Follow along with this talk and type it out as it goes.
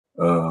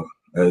Uh,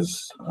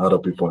 as other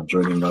people are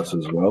joining us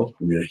as well,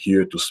 we are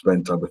here to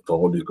spend time with the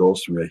Holy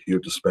Ghost. We are here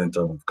to spend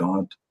time with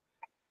God.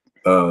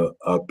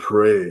 I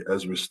pray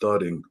as we're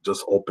starting,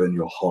 just open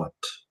your heart.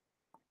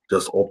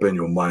 Just open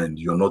your mind.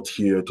 You're not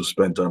here to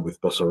spend time with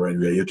Pastor Ryan.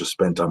 We are here to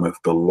spend time with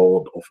the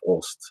Lord of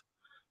hosts,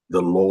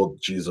 the Lord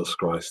Jesus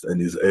Christ,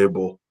 and He's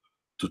able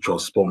to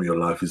transform your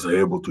life. He's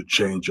able to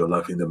change your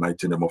life in the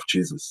mighty name of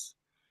Jesus.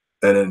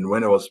 And then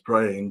when I was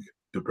praying,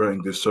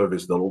 preparing this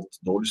service, the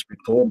Holy Spirit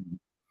told me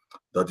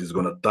that He's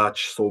going to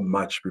touch so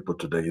much people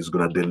today. He's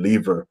going to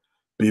deliver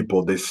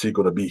people. They're sick,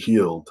 going to be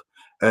healed.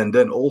 And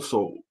then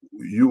also,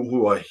 you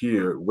who are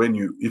here,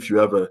 if you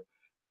have a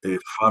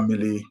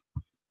family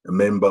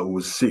member who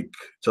is sick,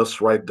 just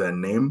write their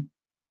name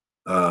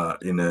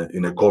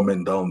in a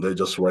comment down there.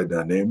 Just write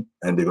their name,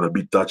 and they're going to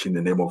be touched in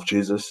the name of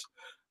Jesus.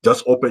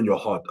 Just open your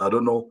heart. I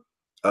don't know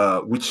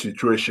which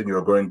situation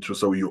you're going through,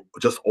 so you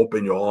just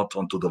open your heart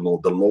unto the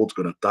Lord. The Lord's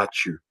going to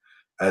touch you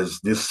as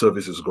this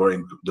service is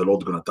going. The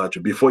Lord's going to touch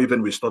you before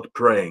even we start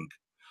praying,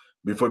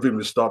 before even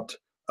we start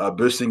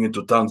bursting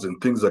into tongues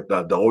and things like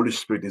that. The Holy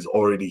Spirit is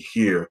already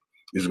here.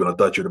 He's going to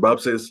touch you. The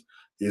Bible says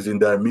He's in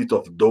the midst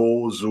of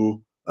those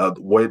who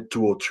where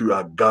 2 or 3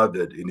 are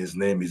gathered in His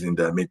name. Is in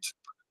their midst.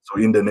 So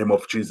in the name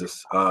of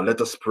Jesus, let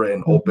us pray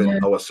and open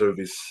our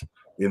service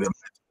in the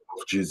name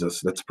of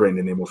Jesus. Let's pray in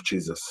the name of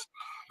Jesus.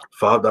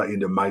 Father, in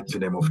the mighty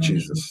name of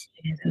Jesus.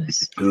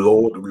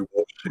 Lord, we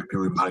worship you,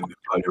 we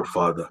magnify you,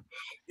 Father,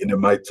 in the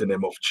mighty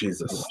name of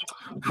Jesus.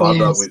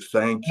 Father, we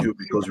thank you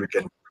because we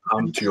can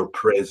come to your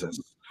presence.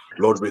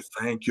 Lord, we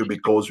thank you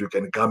because we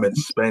can come and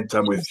spend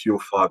time with you,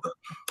 Father,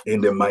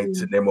 in the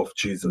mighty name of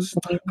Jesus.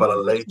 Father,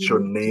 let your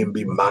name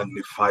be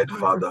magnified,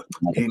 Father,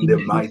 in the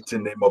mighty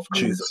name of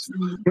Jesus.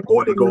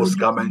 Holy Ghost,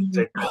 come and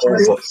take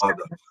over,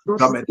 Father.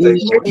 Come and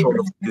take control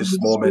of this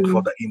moment,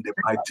 Father, in the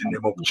mighty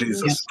name of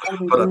Jesus.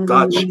 Father,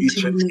 touch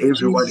each and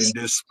everyone in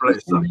this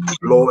place,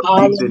 Lord,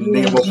 in the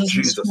name of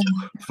Jesus.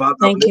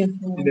 Father, let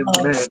the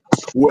men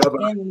who have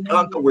an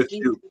encounter with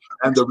you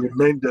and they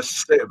remain the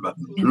same,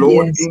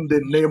 Lord, in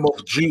the name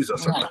of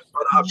Jesus.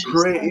 But I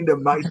pray in the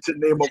mighty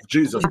name of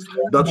Jesus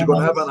that you're going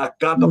to have an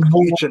encounter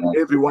for each and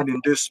everyone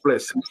in this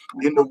place.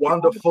 In the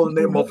wonderful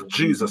name of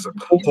Jesus,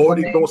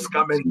 Holy Ghost,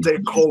 come and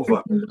take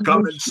over.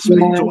 Come and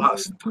speak to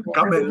us.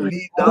 Come and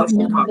lead us,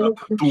 Father,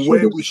 to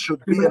where we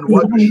should be and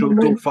what we should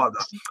do, Father.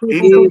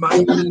 In the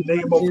mighty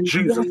name of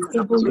Jesus.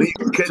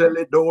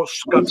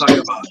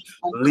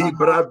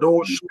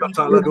 Libradosh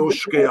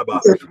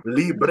kataladoshkeaba,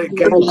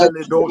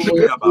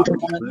 libreketeledoshkeaba,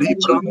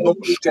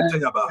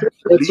 librandoshketeaba,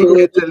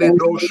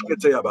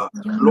 liketeledoshketeaba.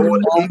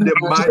 Lord, in the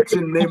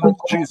mighty name of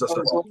Jesus,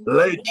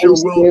 let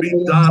your will be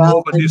done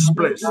over this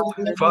place.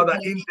 Father,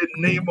 in the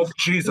name of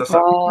Jesus,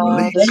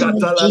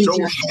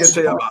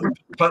 likataladoshketeaba.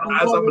 Father,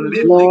 as I'm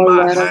lifting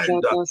my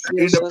hand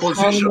in a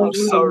position of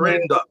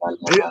surrender,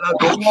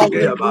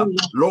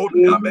 Lord,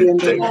 come and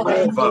take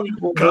over.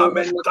 Come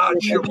and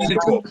touch your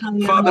people.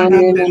 Father,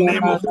 in the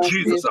name of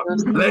Jesus,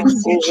 let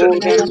each and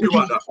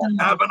everyone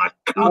have an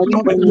encounter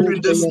with you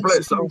in this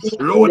place.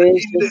 Lord,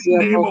 in the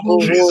name of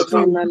Jesus,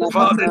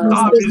 Father,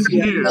 time is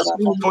here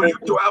for you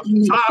to have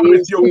time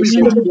with your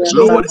people.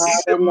 Lord, in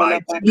the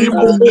mighty name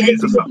of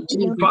Jesus,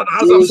 Father,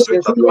 as I stretch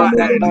up my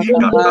hand,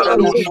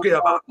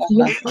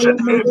 each and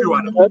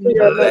everyone,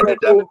 let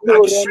them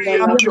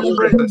experience your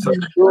presence.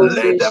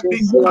 Let them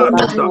be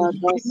touched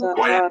in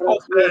point of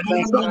their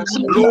need.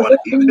 Lord,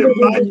 in the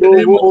mighty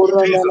name of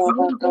Jesus.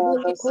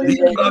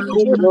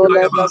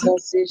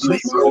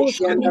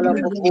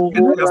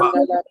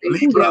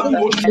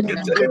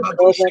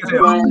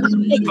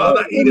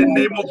 Father, in the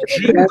name of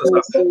Jesus,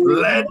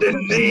 let the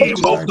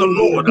name of the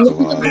Lord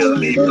be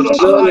lifted up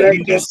high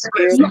in this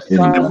place.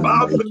 The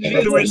Bible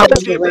says we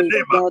should give a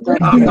name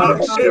above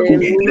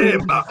every name,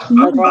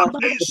 above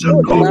nation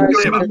called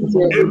name.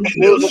 Every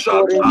knee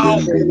shall bow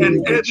and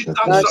every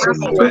tongue shall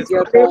confess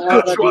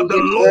that you are the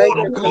Lord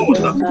of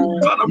hosts.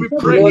 Father, we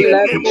pray in the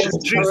name of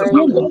Jesus.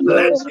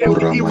 Let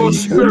every evil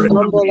spirit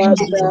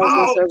to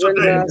bow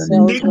today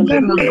in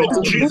the name of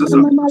Jesus.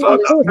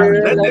 Father,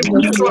 let the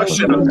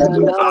destruction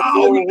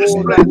bow in this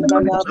place.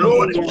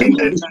 Lord, in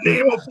the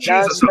name of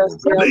Jesus.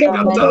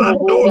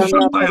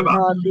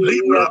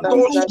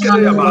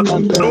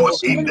 Lord,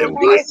 in the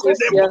mighty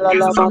name of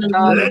Jesus,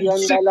 let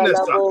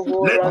sickness,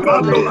 let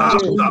battle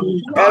out,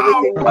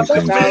 bow at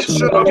the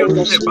mention of your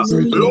name.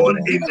 Lord,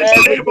 in the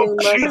name of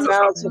Jesus.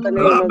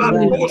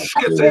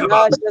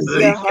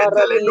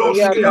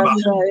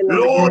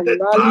 Lord, the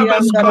time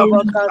has come.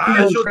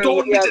 As you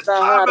told me, the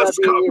time has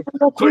come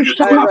for you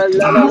to have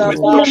time with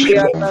your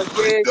people,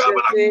 for you to have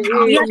an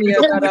account with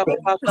your people.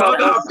 Father,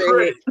 I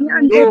pray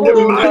In the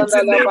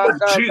mighty name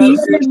of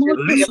Jesus.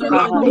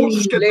 Libra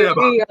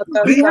Koshketeba.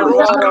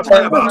 Libro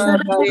Kateba.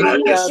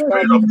 Let the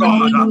Spirit of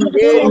God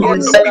fall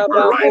on your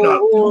people right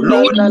now.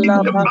 Lord,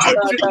 in the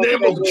mighty name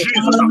of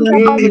Jesus.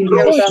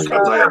 Libros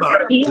Kateba.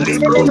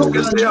 Libros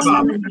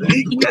Keteba.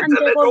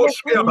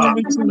 Liketeledoshkeba.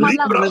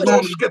 Libra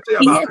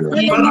Doshketeba.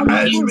 Father,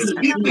 as we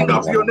are lifting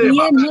up your name,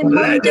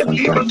 let the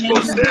demon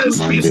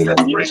possessed be set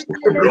free.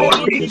 Lord,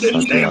 in the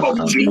name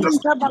of Jesus.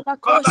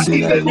 Father,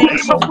 in the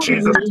name of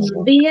Jesus.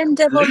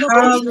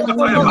 Libros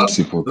Kateba.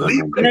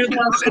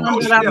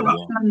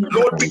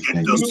 Lord,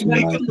 begin to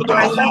speak into the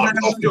heart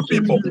of your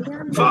people.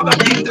 Father,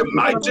 in the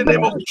mighty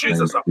name of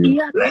Jesus,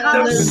 let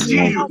them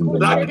see you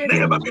like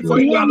never before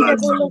in their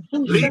lives.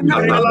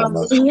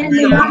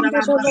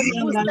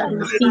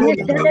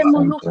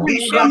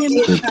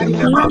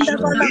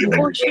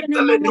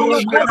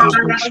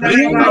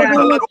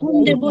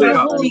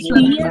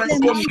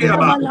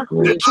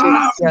 The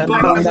time,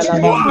 Father,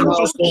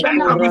 for us to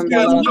stand up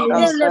before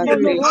has come.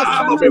 The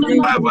time of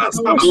revival has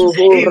come.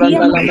 In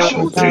the name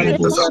of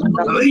Jesus.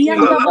 The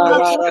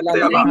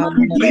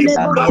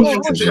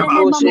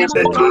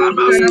time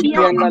has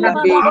come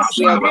for us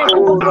to have an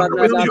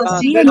encounter with you.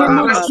 The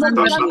time has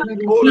come.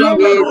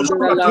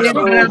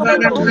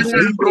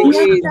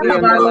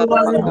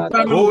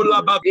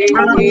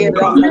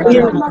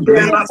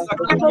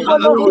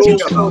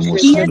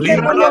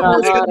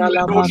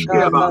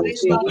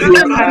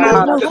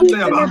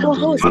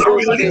 Father,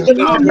 we lift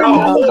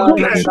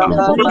up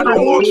our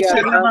holiness with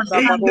worship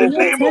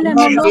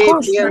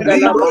in the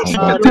name of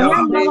Jesus.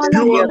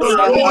 You are the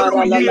Lord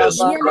who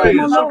hears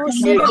praise.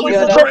 Father,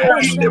 we pray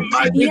in the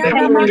mighty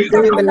name of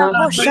Jesus.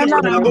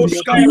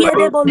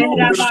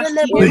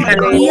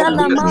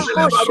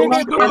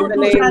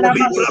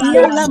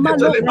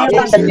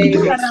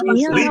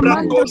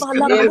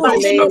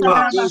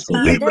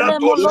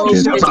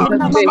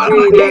 Father,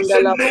 in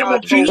the name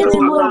of Jesus,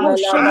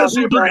 as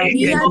we bring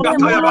in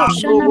Katayaba,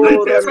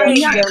 let every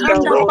chain be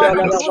broken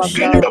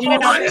in the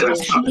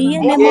presence of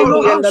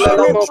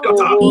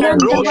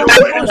Lord, your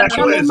word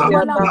declares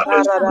that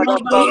the Spirit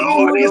of the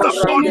Lord is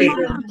upon me.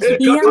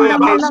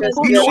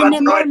 You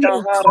anoint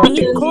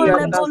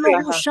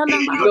me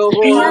in your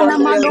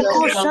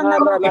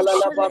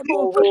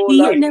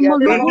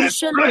in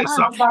this place,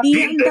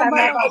 in the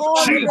name of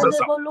Jesus.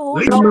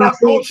 Libra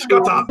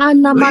Koshkata,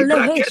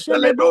 Libra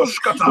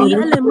Keteledoshkata,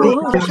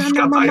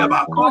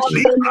 Rokoshkatayaba,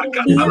 Libra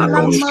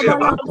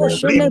Kataladoshkeba,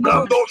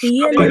 Libra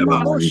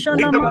Doshkatayaba,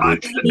 in the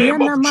mighty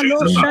name of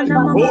Jesus.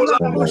 Ola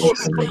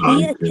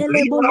Koshkata,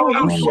 Libra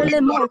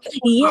Koshkata,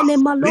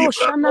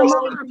 Libra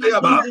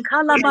Koshkatayaba,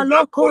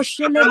 Libra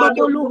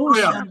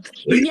Koshkataladoshkaya,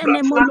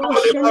 Libra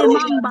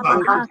Koshkatayaba,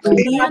 let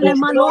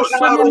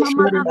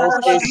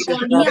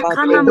evil name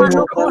fade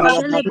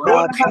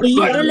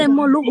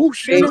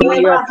away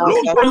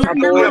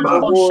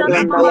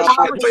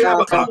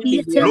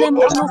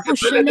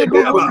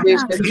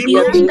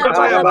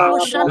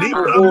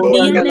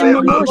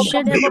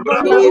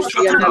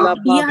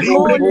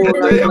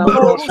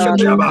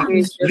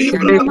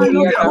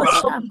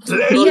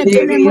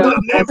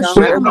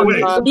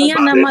by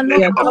the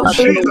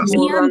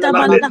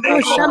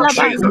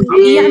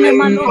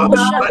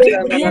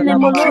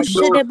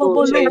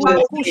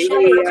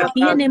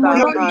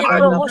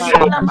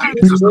name of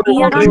Jesus. By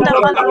the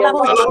name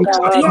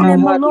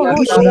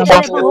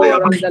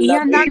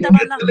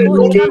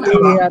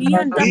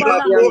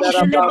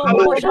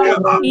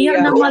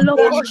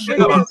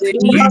of Jesus.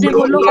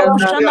 By the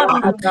name of Jesus.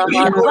 In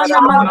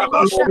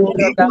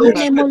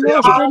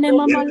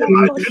the mighty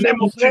name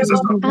of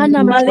Jesus.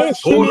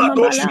 Ola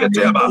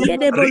doshketeba,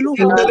 riketeledosketeaba,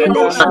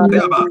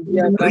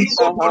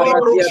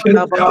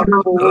 rikokolibroshketeaba,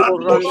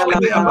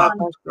 randoshketeaba,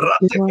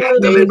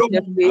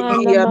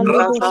 rateketeledoketeaba,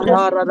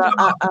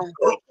 rakoshketeaba,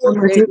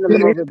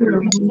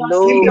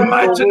 in the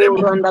mighty name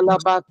of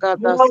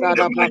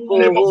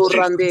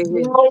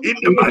in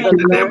the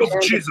mighty name of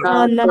Jesus.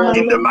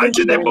 In the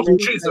mighty name of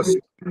Jesus.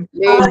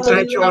 Oh,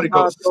 thank you, Holy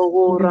Ghost.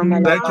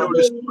 Thank you,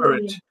 Holy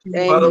Spirit.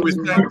 Father, we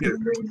thank you.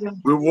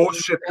 We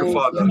worship you,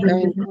 Father.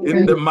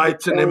 In the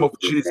mighty name of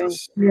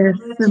Jesus.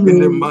 In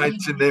the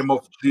mighty name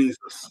of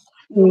Jesus.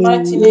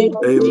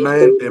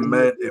 Amen,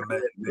 amen,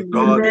 amen. May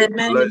God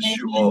bless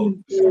you all.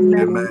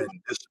 Amen.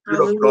 The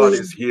Spirit of God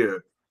is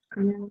here.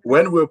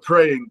 When we're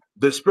praying,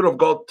 the Spirit of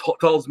God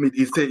tells me,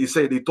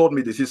 he told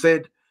me this. He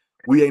said,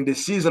 we are in the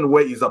season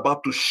where he's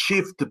about to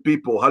shift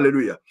people.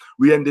 Hallelujah.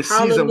 We are in the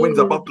season when he's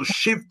about to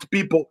shift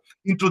people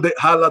into the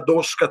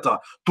haladoshkata,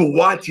 to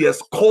what he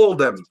has called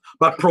them.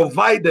 But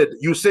provided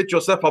you set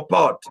yourself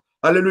apart.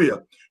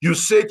 Hallelujah. You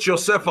set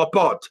yourself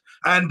apart,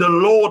 and the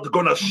Lord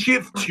gonna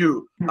shift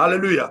you.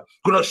 Hallelujah.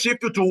 Gonna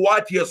shift you to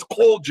what he has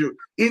called you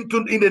into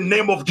in the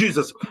name of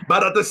Jesus.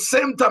 But at the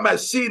same time, I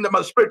see in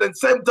my spirit, and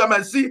same time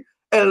I see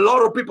a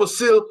lot of people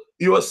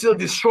you are still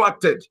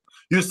distracted.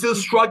 You're still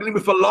struggling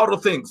with a lot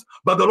of things.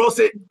 But the Lord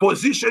said,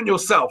 position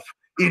yourself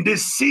in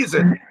this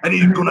season and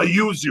he's going to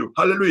use you.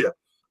 Hallelujah.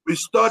 We're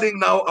starting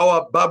now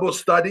our Bible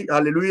study.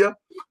 Hallelujah.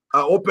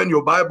 open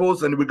your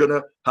Bibles and we're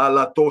gonna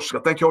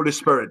halatoshka. Thank you, Holy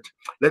Spirit.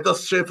 Let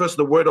us share first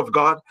the word of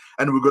God,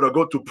 and we're gonna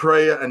go to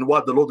prayer and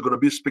what the Lord's gonna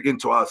be speaking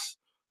to us.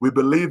 We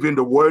believe in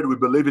the word, we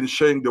believe in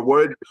sharing the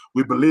word,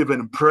 we believe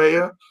in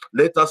prayer.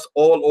 Let us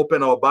all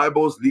open our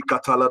Bibles.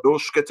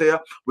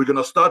 We're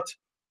gonna start,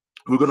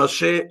 we're gonna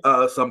share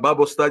some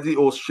Bible study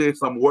or share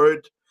some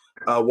word,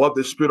 what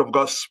the Spirit of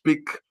God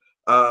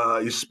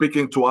is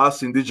speaking to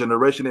us in this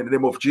generation in the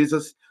name of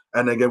Jesus.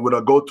 And again, we're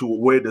gonna go to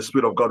where the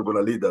Spirit of God is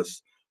gonna lead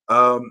us.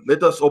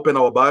 Let us open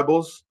our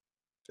Bibles.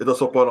 Let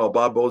us open our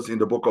Bibles in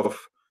the book of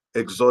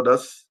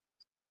Exodus.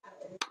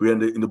 We're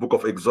in the book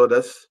of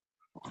Exodus.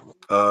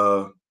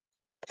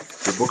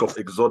 The book of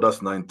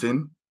Exodus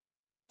 19.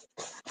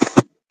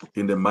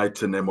 In the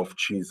mighty name of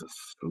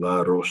Jesus.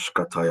 La Rosh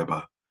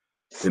Katayaba.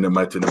 In the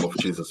mighty name of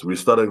Jesus. We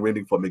started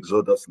reading from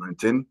Exodus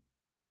 19.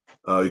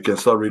 You can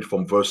start reading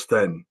from verse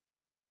 10.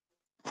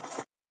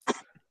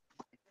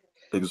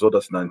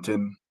 Exodus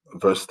 19,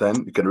 verse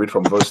 10. You can read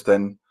from verse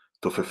 10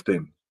 to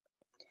 15.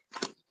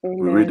 Amen.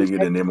 We're reading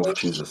in the name of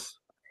Jesus.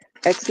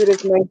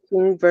 Exodus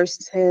 19, verse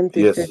 10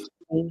 through Yes.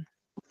 15.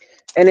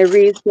 And it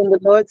reads, When the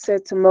Lord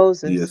said to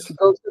Moses, Yes.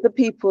 Go to the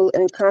people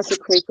and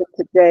consecrate them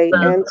today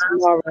and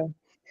tomorrow,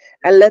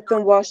 and let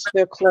them wash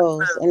their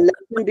clothes, and let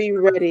them be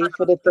ready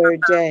for the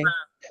third day.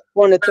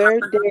 For on the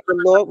third day the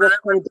Lord will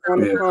come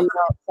down Yes. upon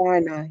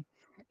Mount Sinai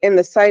in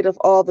the sight of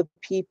all the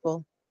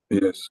people.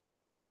 Yes.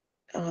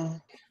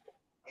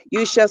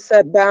 You shall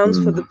set bounds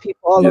for the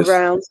people all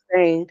around,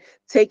 saying,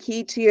 Take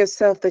heed to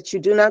yourself that you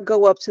do not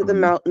go up to the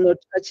mountain or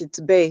touch its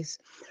base.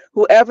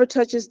 Whoever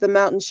touches the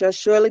mountain shall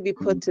surely be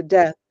put to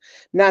death.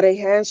 Not a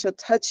hand shall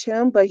touch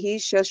him, but he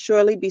shall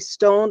surely be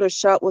stoned or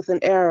shot with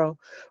an arrow.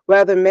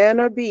 Whether man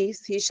or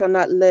beast, he shall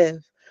not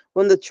live.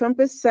 When the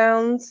trumpet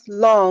sounds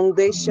long,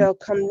 they shall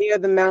come near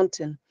the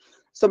mountain.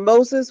 So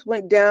Moses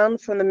went down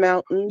from the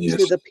mountain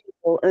to the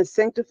people and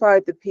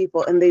sanctified the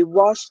people, and they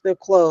washed their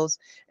clothes.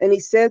 And he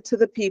said to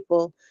the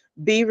people,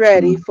 Be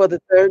ready for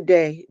the third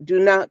day. Do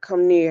not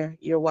come near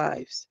your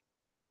wives.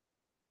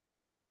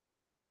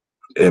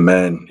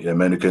 Amen.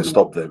 Amen. You can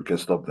stop there. You can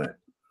stop there.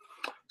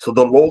 So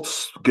the Lord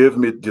gave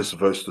me this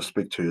verse to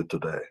speak to you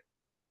today.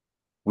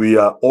 We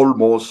are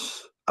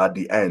almost at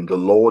the end. The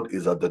Lord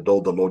is at the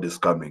door. The Lord is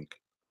coming.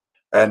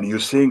 And you're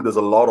seeing there's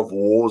a lot of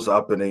wars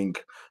happening.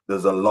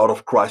 There's a lot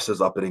of crisis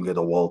happening in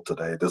the world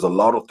today. There's a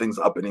lot of things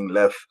happening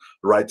left,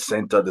 right,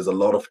 center. There's a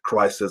lot of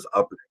crisis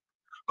happening.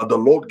 But the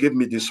Lord gave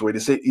me this way. They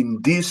say, in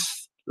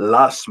this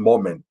last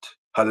moment,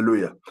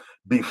 hallelujah,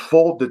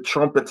 before the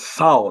trumpet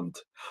sound,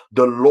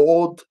 the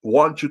Lord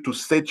wants you to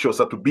set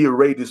yourself to be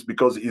ready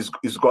because he's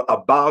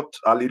about,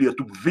 hallelujah,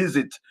 to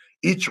visit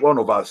each one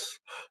of us.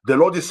 The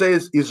Lord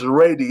says is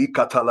ready.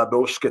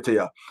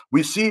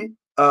 We see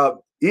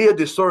here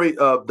the story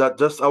that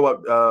just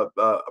our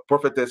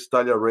prophetess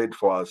Talia read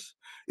for us.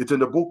 It's in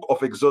the book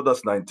of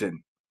Exodus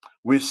 19.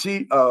 We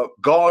see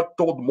God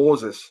told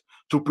Moses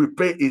to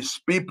prepare his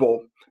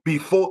people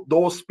before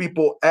those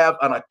people have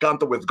an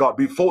encounter with God,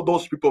 before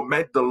those people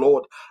met the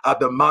Lord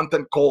at the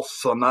mountain called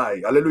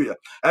Sinai. Hallelujah.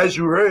 As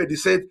you heard, he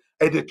said,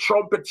 and the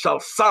trumpet shall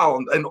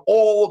sound, and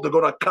all they're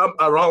going to come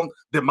around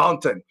the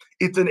mountain.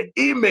 It's an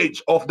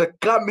image of the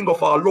coming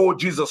of our Lord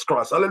Jesus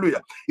Christ.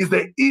 Hallelujah. It's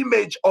the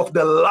image of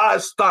the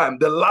last time,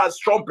 the last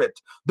trumpet,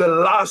 the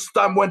last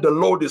time when the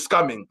Lord is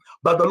coming.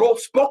 But the Lord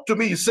spoke to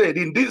me, he said,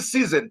 in this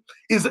season,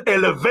 is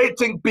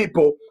elevating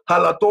people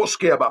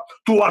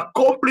to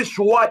accomplish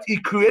what he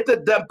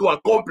created them to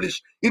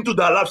accomplish into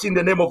their lives in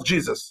the name of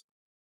Jesus.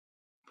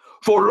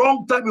 For a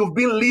long time, you've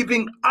been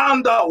living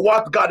under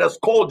what God has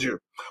called you.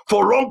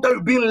 For a long time,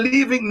 you've been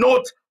living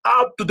not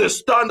up to the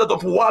standard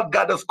of what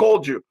God has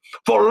called you.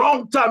 For a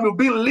long time, you've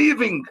been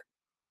living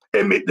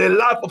the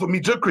life of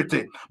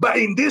mediocrity. But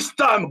in this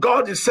time,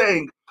 God is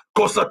saying,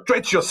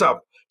 concentrate yourself,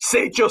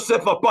 set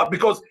yourself apart,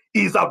 because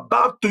he's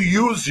about to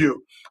use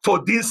you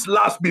for this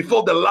last,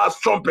 before the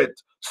last trumpet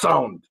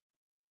sound.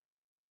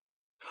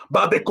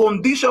 But the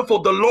condition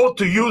for the Lord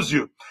to use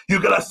you, you're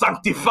going to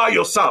sanctify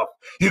yourself.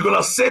 You're going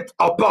to set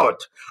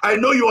apart. I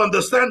know you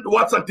understand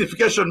what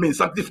sanctification means.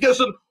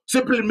 Sanctification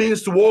simply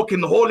means to walk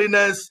in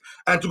holiness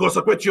and to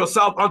consecrate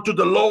yourself unto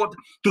the Lord,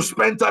 to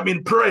spend time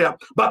in prayer.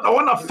 But I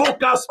want to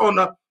focus on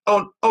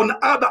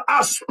other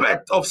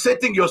aspect of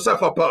setting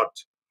yourself apart.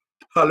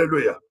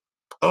 Hallelujah.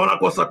 I want to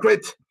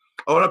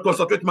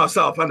consecrate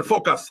myself and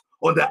focus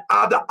on the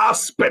other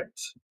aspect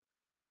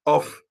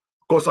of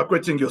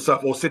consecrating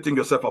yourself or setting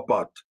yourself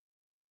apart.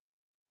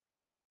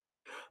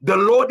 The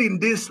Lord in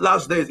these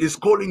last days is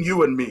calling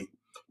you and me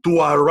to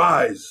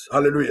arise,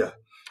 hallelujah,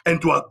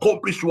 and to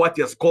accomplish what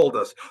he has called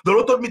us. The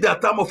Lord told me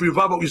that time of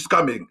revival is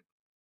coming.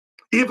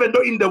 Even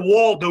though in the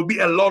world there will be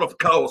a lot of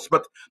chaos,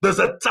 but there's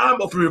a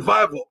time of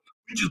revival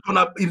which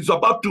is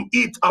about to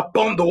eat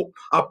upon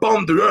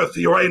the earth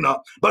right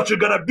now. But you're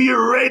gonna be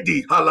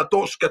ready,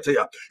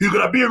 you're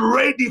gonna be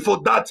ready for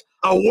that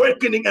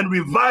awakening and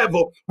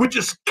revival which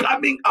is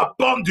coming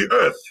upon the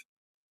earth.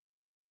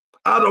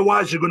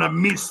 Otherwise, you're gonna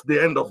miss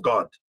the end of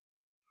God.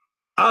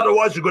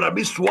 Otherwise, you're going to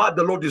miss what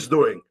the Lord is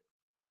doing.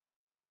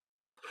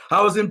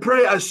 I was in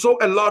prayer. I saw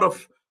a lot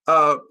of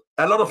a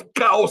lot of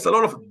chaos, a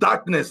lot of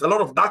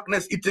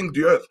darkness eating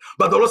the earth.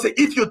 But the Lord said,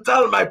 if you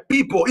tell my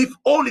people, if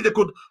only they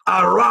could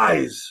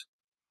arise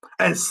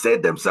and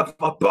set themselves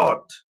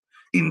apart,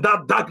 in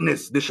that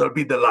darkness they shall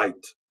be the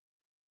light.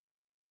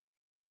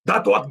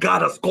 That's what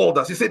God has called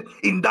us. He said,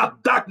 in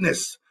that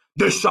darkness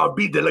there shall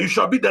be the light. You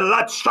shall be the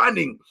light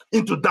shining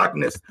into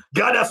darkness.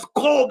 God has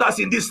called us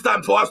in this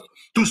time for us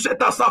to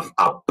set ourselves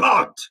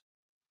apart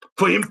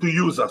for Him to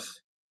use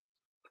us.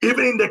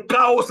 Even in the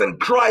chaos and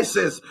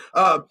crisis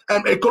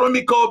and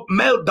economical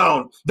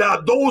meltdown, there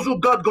are those who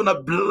God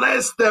gonna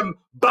bless them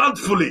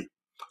bountifully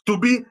to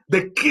be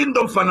the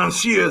kingdom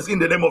financiers in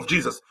the name of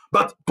Jesus.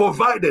 But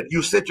provided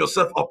you set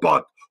yourself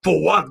apart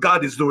for what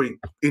God is doing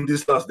in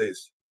these last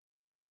days.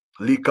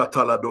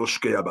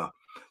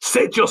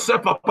 Set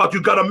yourself apart.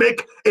 You gotta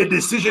make a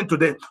decision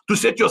today to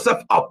set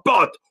yourself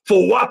apart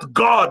for what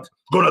God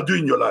gonna do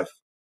in your life.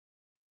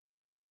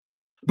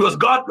 Because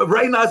God,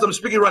 right now, as I'm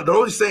speaking, right, the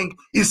Lord is saying,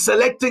 He's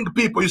selecting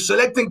people. He's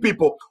selecting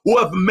people who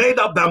have made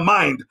up their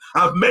mind,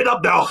 have made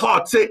up their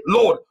heart. Say,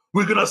 Lord,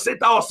 we're gonna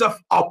set ourselves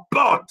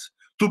apart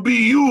to be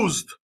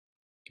used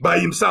by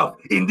Himself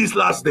in these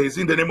last days,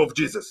 in the name of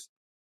Jesus.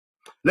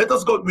 Let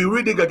us go. We're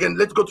reading again.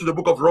 Let's go to the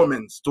book of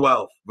Romans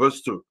 12,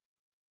 verse 2.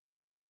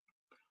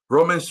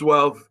 Romans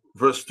 12,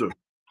 verse 2.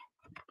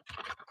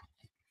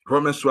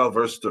 Romans 12,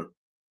 verse 2.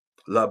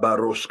 La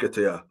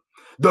baroshketea.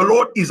 The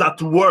Lord is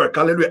at work.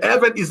 Hallelujah.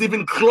 Heaven is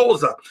even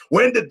closer.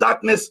 When the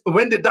darkness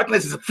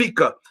is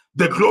thicker,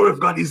 the glory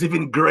of God is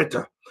even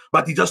greater.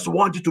 But He just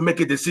wants you to make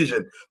a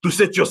decision to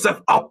set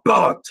yourself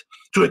apart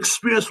to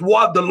experience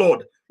what the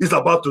Lord is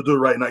about to do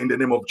right now in the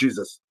name of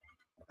Jesus.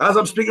 As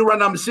I'm speaking right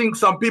now, I'm seeing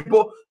some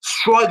people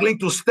struggling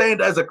to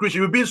stand as a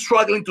Christian. You've been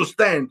struggling to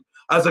stand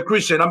as a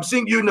Christian. I'm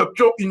seeing you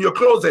in your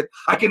closet.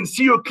 I can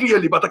see you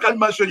clearly, but I can't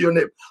mention your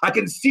name. I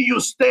can see you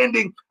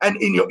standing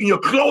and in your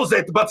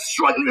closet, but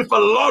struggling with a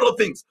lot of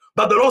things.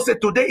 But the Lord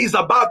said today is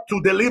about to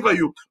deliver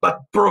you,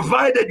 but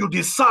provided you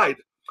decide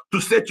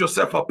to set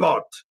yourself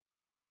apart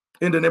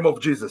in the name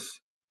of Jesus.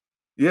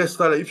 Yes,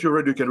 Tyler, if you're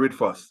ready, you can read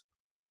fast.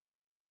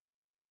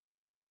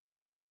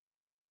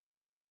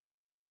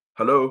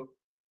 Hello?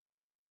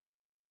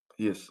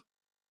 Yes.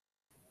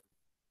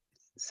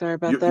 Sorry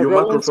about that. Your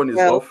microphone is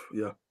off.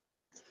 Yeah.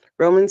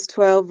 Romans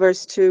 12,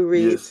 verse 2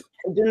 reads,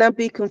 yes. Do not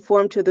be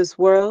conformed to this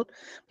world,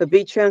 but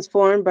be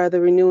transformed by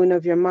the renewing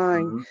of your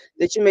mind,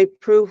 that you may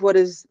prove what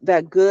is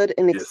that good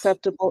and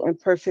acceptable and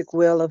perfect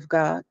will of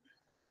God.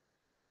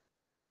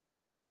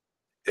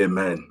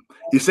 Amen.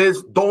 He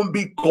says, don't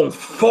be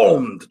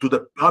conformed to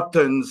the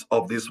patterns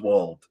of this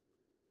world.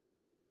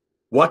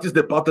 What is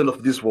the pattern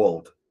of this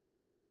world?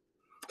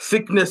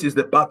 Sickness is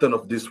the pattern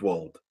of this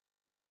world.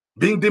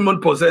 Being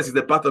demon possessed is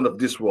the pattern of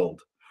this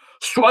world.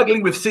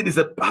 Struggling with sin is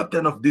a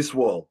pattern of this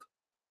world.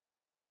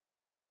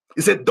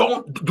 He said,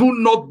 do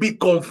not be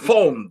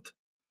conformed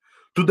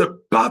to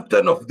the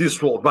pattern of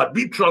this world, but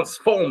be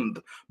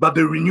transformed by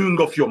the renewing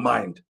of your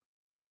mind.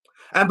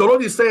 And the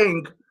Lord is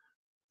saying,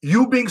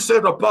 you being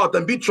set apart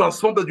and be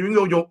transformed by the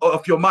renewing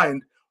of your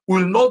mind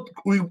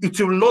it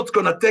will not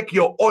gonna take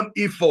your own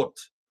effort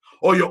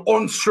or your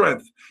own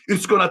strength.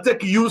 It's gonna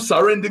take you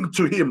surrendering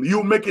to Him,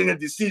 you making a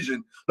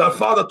decision that,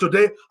 Father,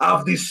 today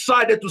I've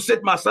decided to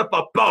set myself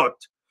apart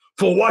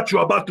for what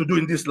you're about to do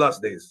in these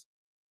last days.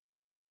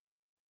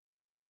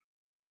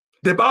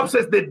 The Bible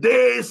says the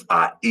days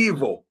are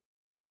evil.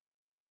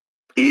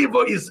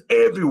 Evil is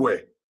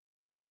everywhere.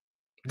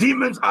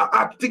 Demons are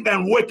acting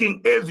and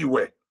working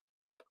everywhere.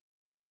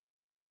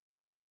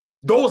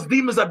 Those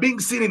demons are being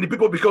seen in the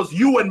people because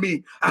you and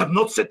me have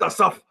not set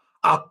ourselves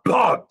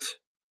apart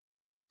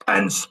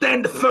and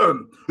stand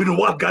firm in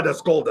what God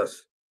has called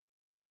us.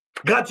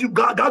 God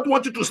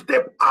wants you to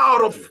step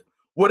out of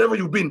whatever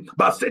you've been,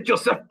 but set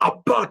yourself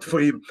apart for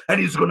Him, and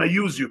He's going to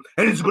use you,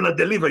 and He's going to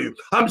deliver you.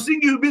 I'm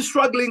seeing you've been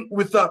struggling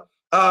with,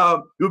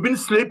 you've been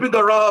sleeping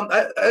around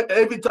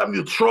every time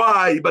you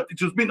try, but it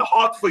has been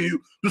hard for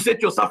you to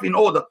set yourself in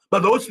order.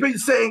 But the Holy Spirit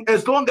is saying,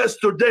 as long as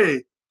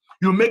today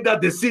you make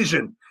that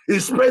decision,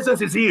 His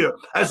presence is here.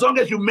 As long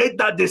as you make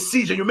that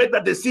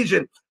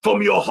decision,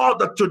 from your heart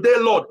that today,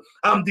 Lord,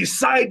 I'm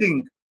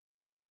deciding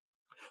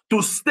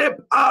to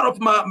step out of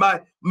my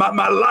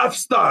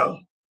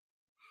lifestyle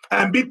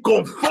and be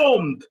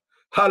conformed,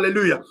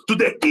 hallelujah, to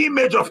the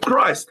image of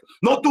Christ,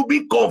 not to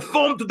be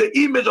conformed to the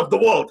image of the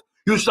world.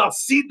 You shall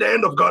see the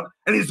end of God,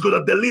 and He's going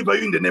to deliver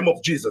you in the name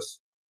of Jesus.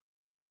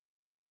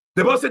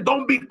 The Bible said,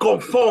 don't be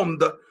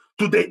conformed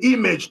to the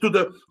image, to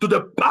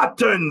the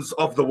patterns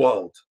of the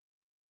world.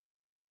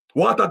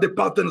 What are the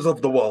patterns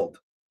of the world?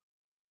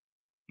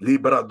 The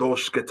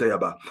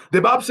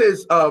Bible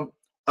says,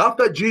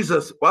 after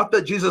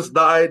Jesus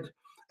died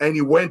and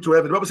He went to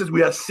heaven, the Bible says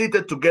we are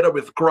seated together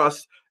with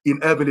Christ in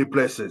heavenly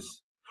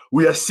places.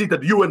 We are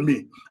seated, you and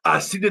me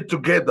are seated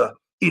together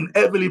in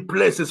heavenly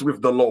places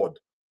with the Lord.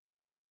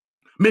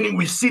 Meaning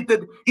we're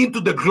seated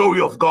into the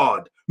glory of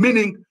God.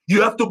 Meaning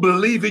you have to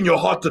believe in your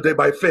heart today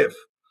by faith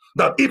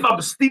that if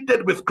I'm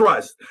seated with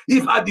Christ,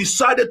 if I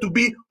decided to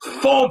be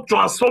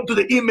transformed to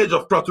the image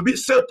of Christ, to be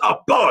set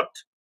apart,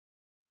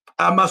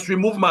 I must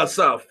remove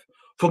myself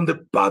from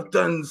the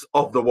patterns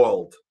of the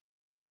world.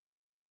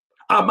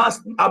 I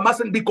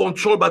mustn't be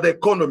controlled by the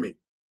economy.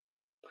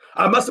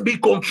 I must be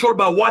controlled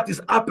by what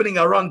is happening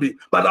around me,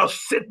 but I'll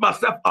set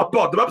myself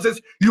apart. The Bible says,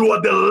 you are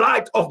the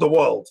light of the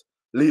world.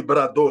 You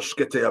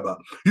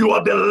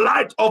are the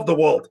light of the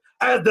world.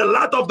 As the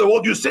light of the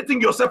world, you're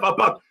setting yourself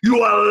apart.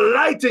 You are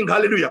lighting,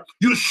 hallelujah.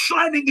 You're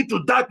shining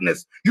into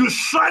darkness. You're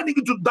shining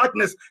into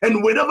darkness.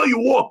 And whenever you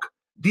walk,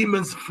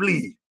 demons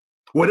flee.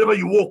 Wherever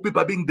you walk,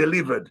 people are being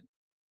delivered.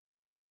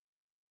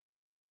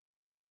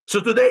 So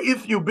today,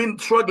 if you've been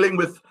struggling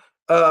with,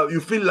 you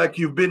feel like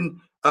you've been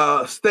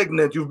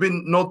stagnant, you've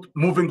been not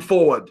moving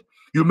forward,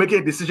 you make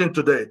a decision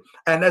today,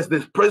 and as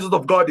the presence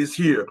of God is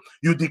here,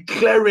 you're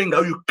declaring,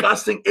 or you're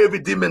casting every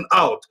demon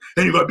out,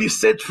 and you're going to be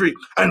set free.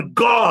 And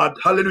God,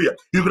 hallelujah,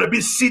 you're going to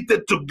be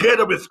seated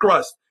together with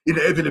Christ in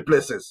the heavenly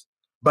places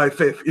by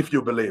faith, if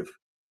you believe.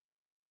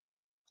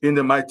 In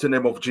the mighty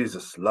name of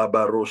Jesus. The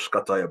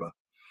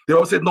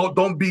Bible said, no,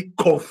 don't be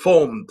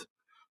conformed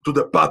to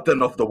the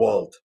pattern of the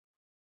world.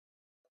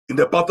 In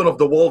the pattern of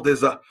the world,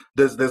 there's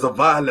a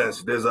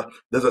violence, there's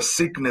a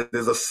sickness,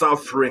 there's a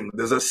suffering,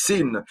 there's a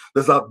sin,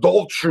 there's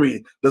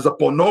adultery, there's a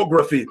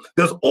pornography,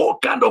 there's all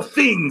kind of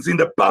things in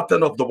the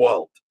pattern of the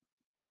world.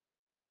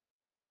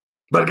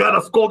 But God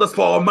has called us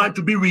for our mind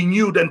to be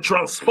renewed and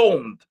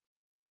transformed.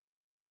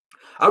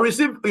 I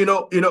received,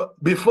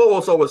 before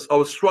also I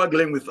was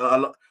struggling with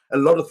a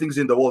lot of things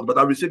in the world, but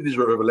I received this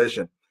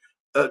revelation.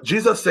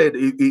 Jesus said,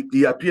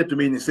 he appeared to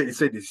me and he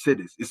said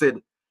this. He said,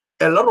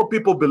 a lot of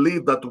people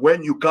believe that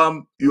when you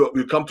come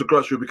to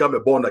Christ, you become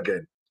a born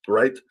again,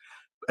 right?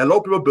 A lot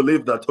of people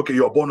believe that, okay,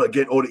 you're born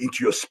again only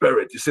into your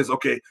spirit. He says,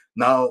 okay,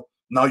 now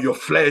your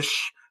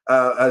flesh,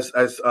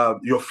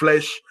 your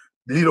flesh,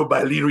 little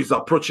by little is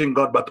approaching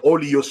God, but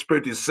only your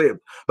spirit is saved.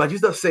 But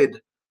Jesus said,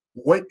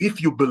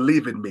 if you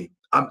believe in me,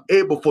 I'm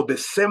able, for the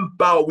same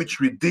power which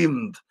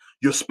redeemed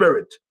your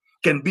spirit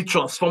can be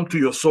transformed to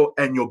your soul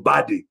and your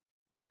body.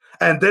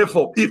 And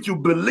therefore, if you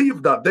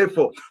believe that,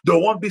 therefore, there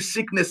won't be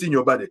sickness in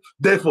your body.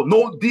 Therefore,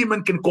 no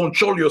demon can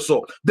control your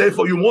soul.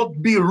 Therefore, you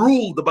won't be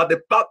ruled by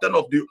the pattern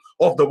of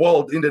the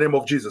world in the name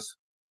of Jesus.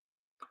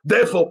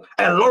 Therefore,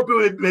 a lot of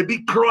people may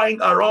be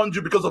crying around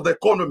you because of the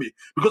economy,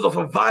 because of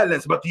the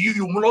violence, but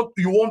you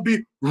won't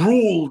be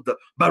ruled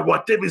by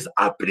whatever is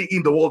happening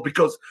in the world,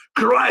 because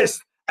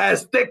Christ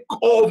has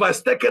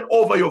taken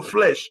over your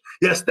flesh.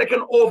 He has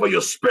taken over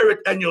your spirit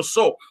and your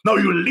soul. Now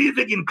you're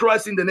living in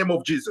Christ in the name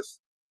of Jesus.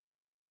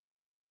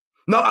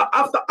 Now,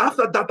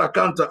 after that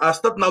encounter, I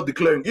start now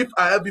declaring, if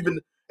I have even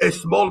a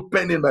small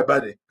pain in my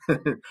body,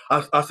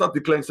 I start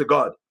declaring, say,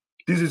 God,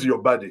 this is your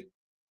body.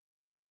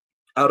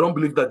 I don't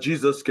believe that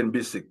Jesus can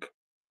be sick.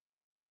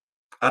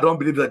 I don't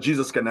believe that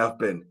Jesus can have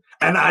pain.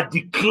 And I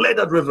declare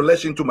that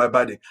revelation to my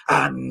body.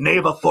 I have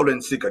never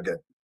fallen sick again.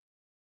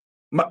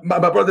 My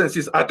brother and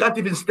sister, I can't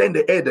even stand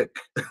the headache.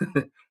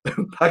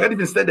 I can't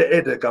even stand the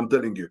headache, I'm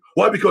telling you.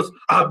 Why? Because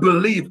I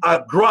believe,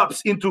 I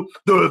grasp into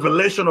the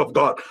revelation of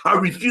God. I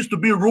refuse to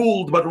be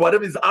ruled by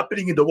whatever is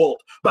happening in the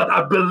world. But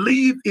I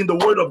believe in the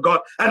word of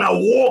God, and I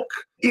walk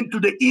into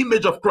the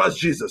image of Christ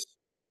Jesus.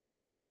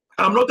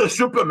 I'm not a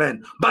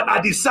Superman, but I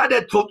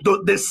decided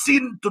the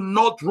sin to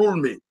not rule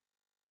me.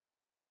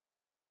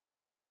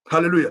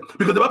 Hallelujah.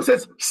 Because the Bible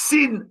says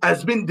sin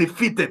has been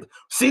defeated.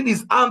 Sin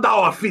is under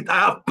our feet. I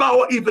have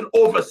power even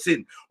over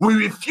sin. We're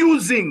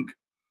refusing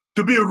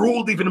to be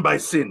ruled even by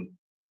sin,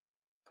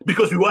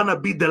 because we want to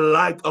be the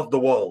light of the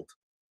world.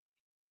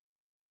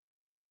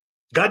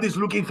 God is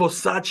looking for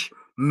such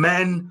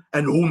men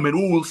and women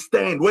who will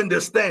stand. When they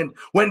stand,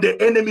 when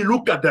the enemy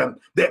look at them,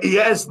 he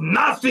has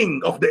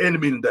nothing of the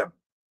enemy in them.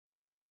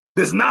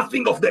 There's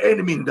nothing of the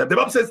enemy in them. The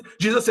Bible says,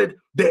 Jesus said,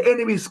 the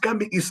enemy is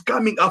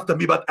coming after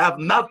me, but I have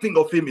nothing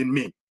of him in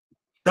me.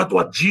 That's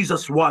what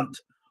Jesus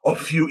wants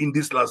of you in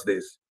these last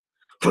days.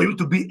 For him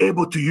to be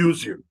able to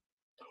use you.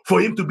 For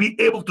him to be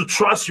able to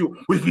trust you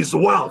with his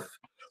wealth.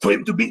 For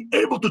him to be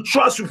able to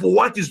trust you for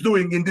what he's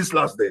doing in these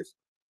last days.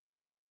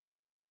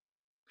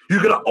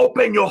 You're going to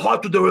open your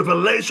heart to the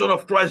revelation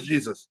of Christ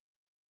Jesus.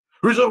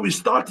 The reason we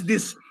start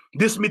this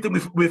meeting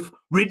with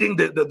reading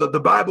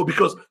the Bible,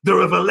 because the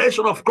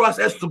revelation of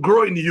Christ has to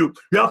grow in you.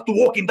 You have to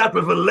walk in that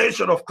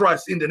revelation of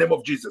Christ in the name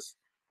of Jesus.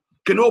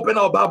 Can you open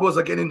our Bibles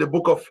again in the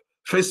book of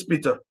 1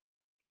 Peter?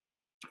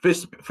 1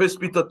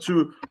 Peter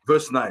 2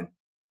 verse 9.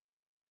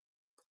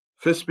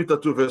 1 Peter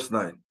 2 verse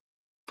 9.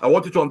 I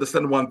want you to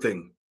understand one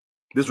thing.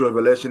 This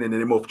revelation in the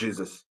name of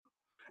Jesus.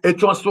 A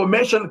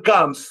transformation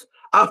comes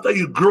after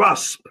you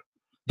grasp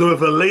the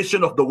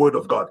revelation of the word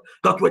of God.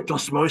 That's where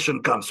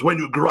transformation comes, when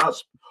you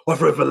grasp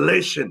of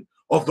revelation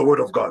of the word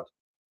of God.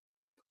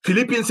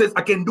 Philippians says,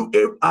 I can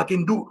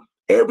do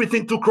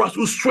everything through Christ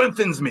who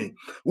strengthens me.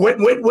 When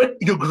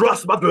you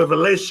grasp about the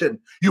revelation,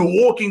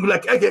 you're walking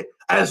like, okay,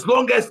 as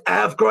long as I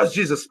have Christ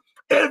Jesus,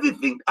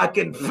 everything I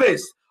can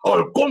face,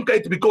 I'll conquer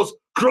it, because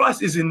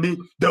Christ is in me,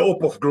 the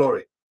hope of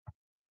glory.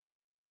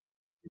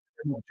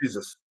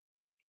 Jesus.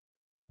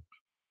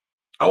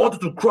 I want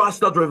you to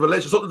grasp that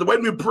revelation, so that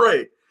when we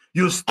pray,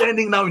 you're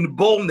standing now in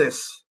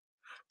boldness,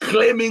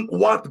 claiming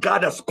what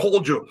God has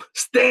called you,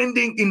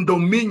 standing in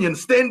dominion,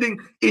 standing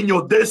in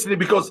your destiny,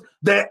 because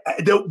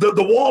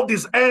the world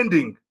is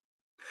ending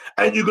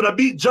and you're going to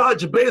be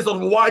judged based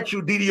on what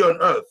you did here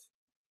on earth.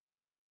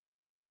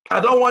 I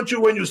don't want you,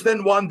 when you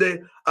stand one day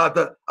at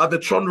the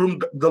throne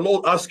room, the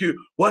Lord asks you,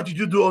 what did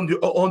you do on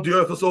the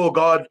earth? I say, oh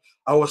God,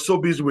 I was so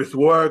busy with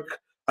work.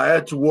 I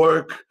had to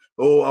work.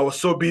 Oh, I was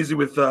so busy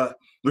with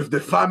the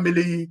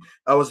family.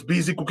 I was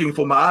busy cooking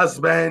for my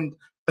husband.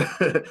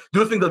 Do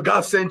you think that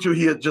God sent you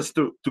here just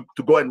to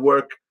go and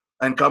work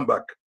and come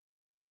back?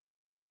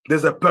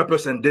 There's a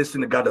purpose and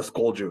destiny God has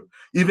called you.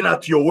 Even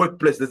at your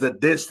workplace, there's a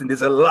destiny,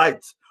 there's a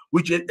light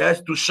which it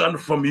has to shine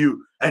from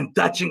you and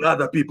touching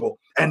other people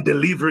and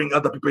delivering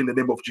other people in the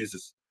name of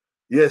Jesus.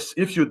 Yes,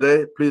 if you're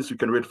there, please, you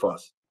can read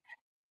fast.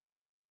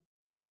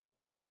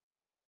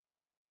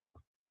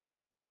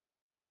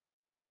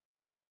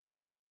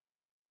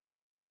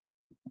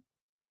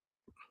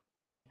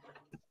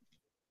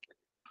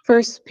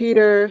 First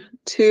Peter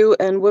 2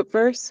 and what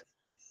verse?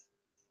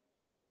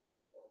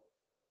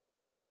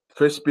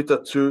 First Peter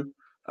 2,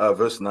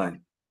 verse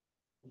 9.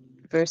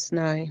 Verse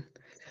 9.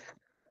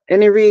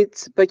 And it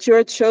reads, but you're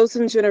a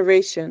chosen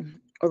generation,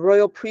 a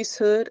royal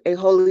priesthood, a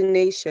holy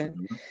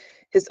nation,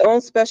 his own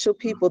special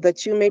people,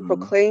 that you may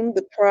proclaim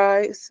the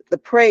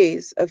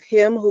praise of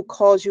him who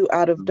calls you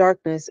out of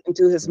darkness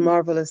into his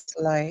marvelous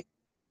light.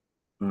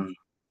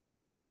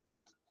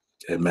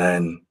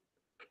 Amen.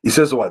 He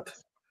says what?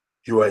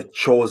 You are a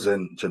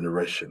chosen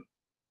generation.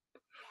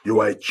 You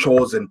are a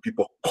chosen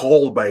people,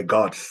 called by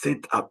God,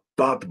 set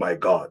apart by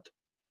God.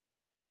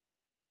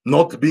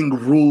 Not being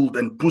ruled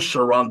and pushed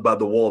around by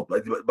the world.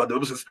 But the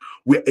Bible says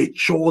we're a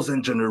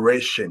chosen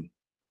generation.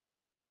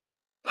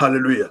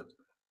 Hallelujah.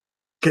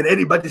 Can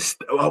anybody,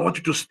 I want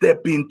you to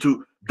step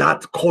into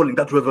that calling,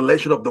 that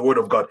revelation of the word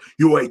of God.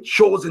 You are a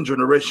chosen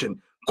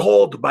generation,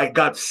 called by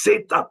God,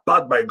 set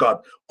apart by God,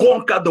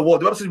 conquered the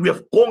world. The Bible says we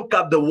have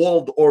conquered the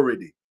world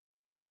already.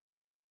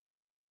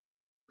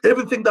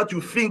 Everything that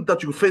you think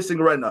that you're facing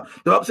right now,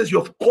 the Bible says you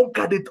have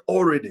conquered it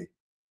already.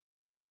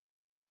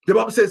 The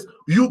Bible says,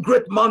 you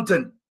great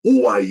mountain,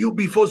 who are you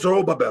before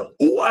Zerubbabel?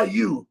 Who are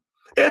you?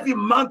 Every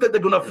mountain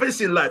they're going to face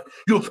in life,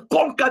 you've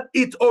conquered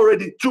it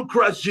already through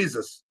Christ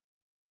Jesus.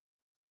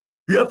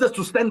 You have just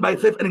to stand by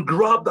faith and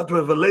grab that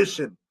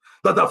revelation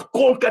that I've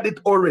conquered it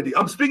already.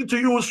 I'm speaking to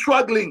you who's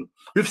struggling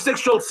with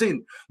sexual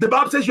sin. The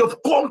Bible says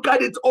you've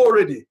conquered it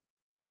already.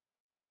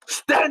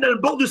 Stand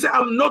and boldly say,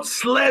 I'm not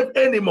slave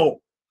anymore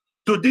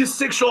to this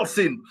sexual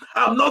sin.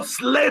 I'm not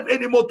slave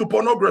anymore to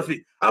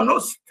pornography. I'm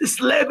not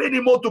slave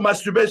anymore to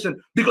masturbation,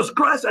 because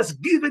Christ has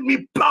given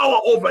me power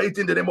over it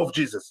in the name of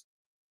Jesus.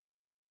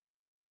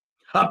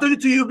 I'm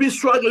telling you, you've been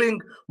struggling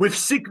with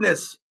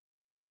sickness.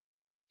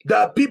 There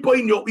are people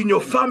in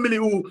your family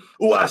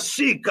who are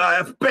sick,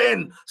 have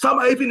pain. Some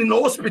are even in the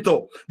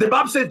hospital. The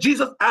Bible says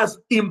Jesus has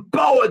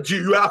empowered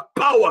you. You have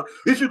power.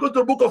 If you go to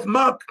the book of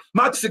Mark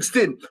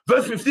 16,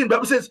 verse 15, the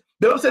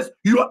Bible says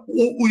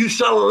you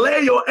shall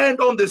lay your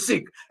hand on the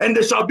sick and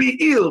they shall be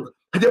healed.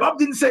 The Bible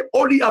didn't say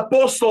only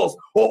apostles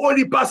or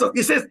only pastors.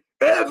 It says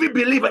every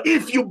believer,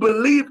 if you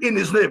believe in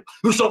his name,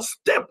 you shall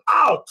step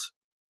out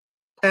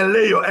and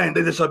lay your hand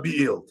and they shall be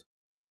healed.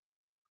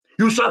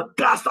 You shall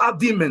cast out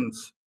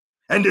demons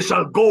and they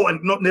shall go and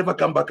never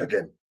come back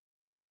again.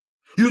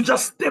 You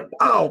just step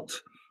out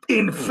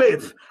in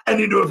faith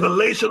and in the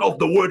revelation of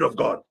the word of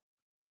God.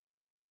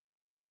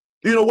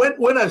 You know,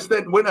 when I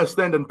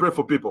stand and pray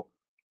for people,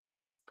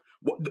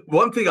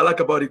 one thing I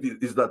like about it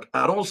is that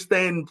I don't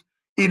stand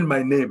in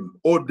my name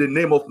or the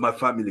name of my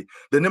family.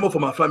 The name of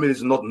my family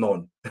is not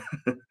known.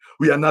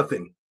 We are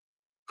nothing.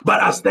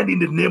 But I stand in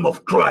the name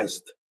of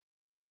Christ.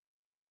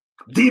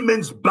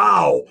 Demons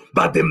bow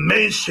by the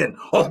mention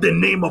of the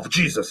name of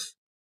Jesus.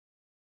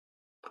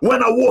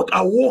 When I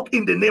walk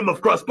in the name of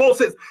Christ. Paul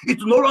says,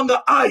 it's no longer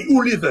I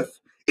who liveth,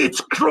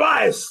 it's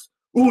Christ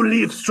who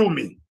lives through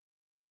me.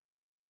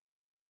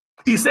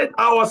 He said,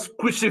 I was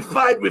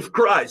crucified with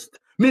Christ,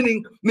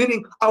 meaning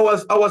I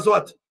was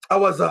what? I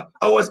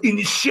was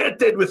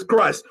initiated with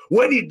Christ.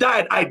 When he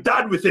died, I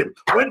died with him.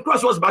 When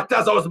Christ was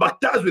baptized, I was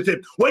baptized with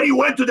him. When he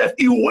went to death,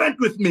 he went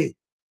with me.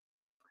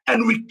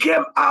 And we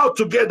came out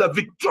together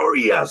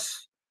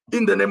victorious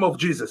in the name of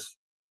Jesus.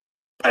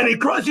 And in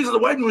Christ Jesus,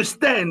 when we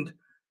stand,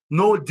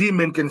 no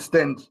demon can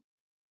stand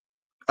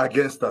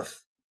against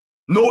us.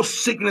 No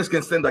sickness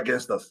can stand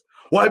against us.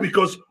 Why?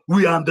 Because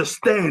we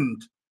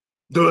understand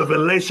the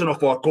revelation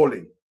of our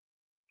calling.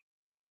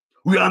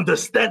 We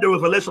understand the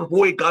revelation of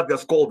where God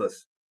has called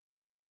us.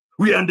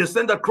 We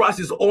understand that Christ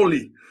is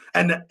holy.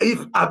 And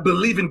if I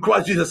believe in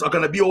Christ Jesus, I'm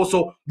going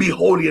to be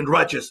holy and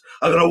righteous.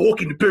 I'm going to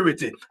walk in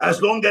purity.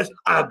 As long as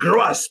I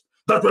grasp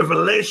that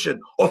revelation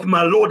of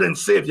my Lord and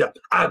Savior,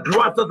 I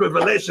grasp that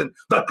revelation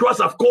that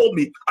Christ has called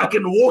me, I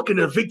can walk in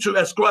a victory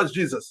as Christ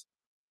Jesus.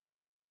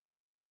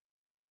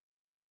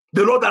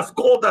 The Lord has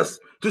called us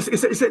to,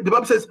 the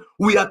Bible says,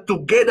 we are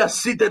together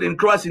seated in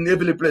Christ in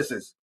heavenly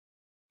places.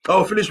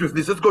 I'll finish with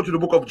this. Let's go to the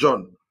book of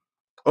John.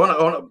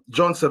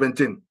 John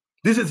 17.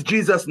 This is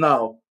Jesus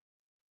now,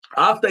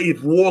 after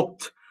he's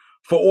walked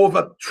for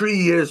over 3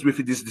 years with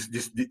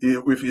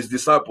his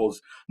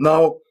disciples.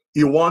 Now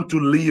he want to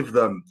leave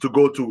them to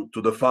go to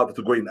the Father,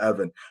 to go in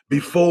heaven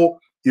before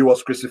he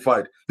was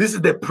crucified. This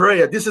is the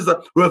prayer. This is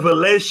a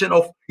revelation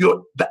of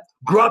your that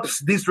grabs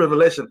this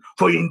revelation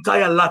for your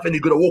entire life, and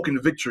you're gonna walk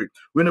in victory.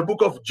 We're in the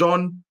book of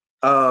John,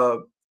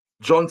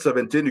 John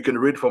 17. You can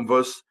read from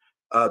verse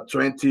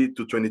 20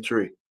 to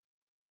 23.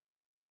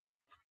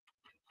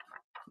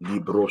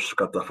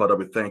 Father,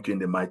 we thank you in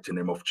the mighty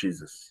name of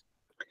Jesus.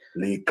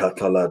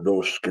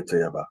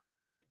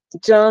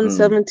 John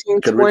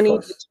 17, 20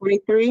 to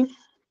 23.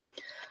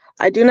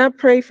 I do not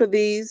pray for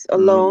these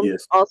alone,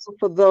 yes. also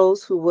for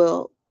those who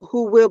will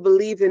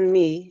believe in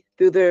me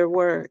through their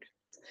word,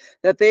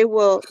 that they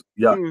will,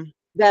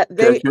 that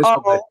they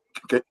all.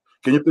 Can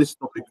you please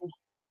stop it?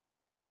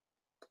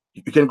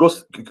 You can go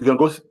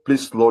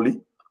please slowly.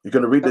 You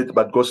can read it,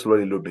 but go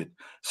slowly a little bit.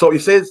 So he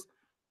says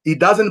he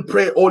doesn't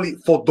pray only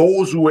for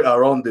those who were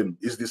around him,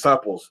 his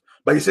disciples,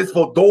 but he says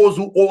for those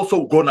who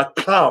also gonna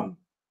come,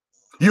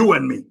 you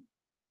and me.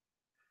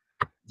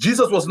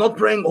 Jesus was not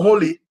praying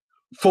only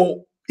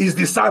for his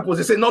disciples.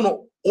 He said,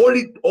 no,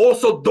 only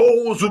also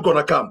those who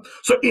gonna come.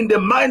 So in the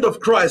mind of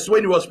Christ,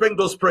 when he was praying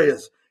those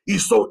prayers, he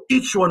saw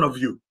each one of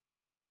you.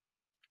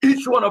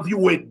 Each one of you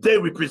were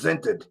there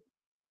represented.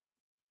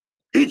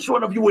 Each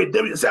one of you were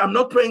there. Say, I'm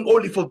not praying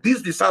only for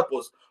these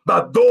disciples,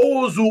 but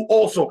those who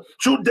also,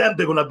 through them,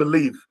 they're gonna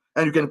believe.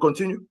 And you can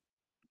continue.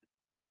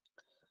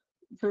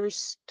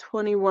 Verse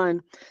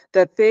 21,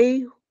 that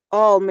they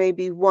all may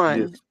be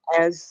one,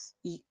 as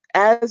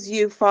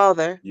you,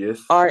 Father,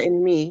 are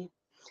in me,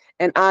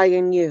 and I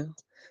in you,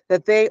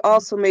 that they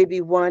also may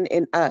be one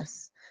in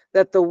us,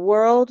 that the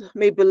world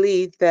may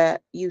believe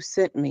that you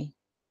sent me.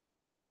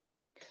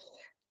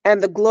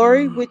 And the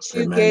glory which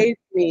you gave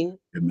me.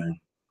 Amen.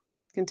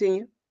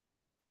 Continue.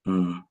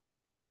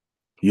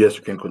 Yes,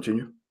 you can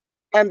continue.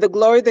 And the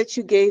glory that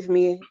you gave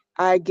me,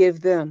 I give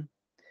them,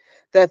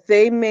 that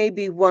they may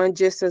be one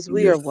just as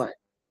we are one.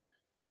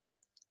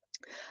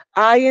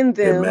 I in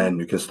them. Amen.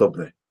 You can stop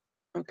there.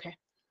 Okay.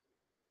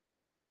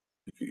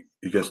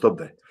 You can stop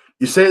there.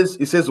 He says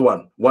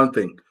one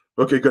thing.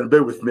 Okay, you can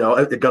bear with me.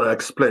 I gotta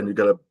explain. You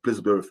gotta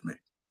please bear with me.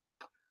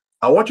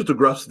 I want you to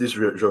grasp this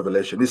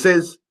revelation. He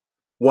says,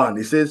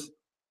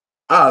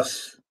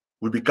 us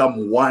we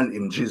become one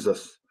in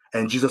Jesus,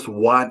 and Jesus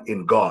one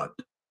in God.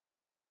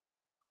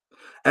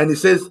 And he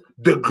says,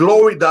 the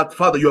glory that,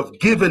 Father, you have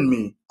given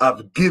me,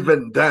 I've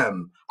given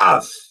them,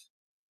 us.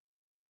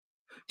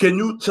 Can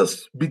you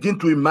just begin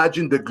to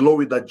imagine the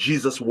glory that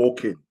Jesus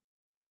walked in?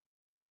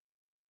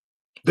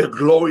 The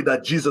glory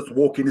that Jesus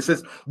walked in. He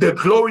says, the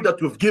glory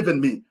that you've given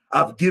me,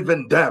 I've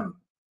given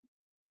them.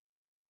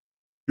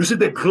 You see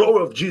the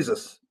glory of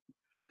Jesus.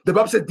 The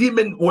Bible said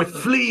demons were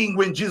fleeing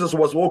when Jesus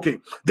was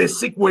walking. The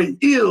sick were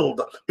healed.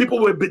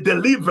 People were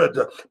delivered.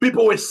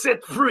 People were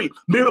set free.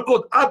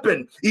 Miracles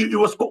happened. He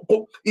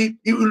walked in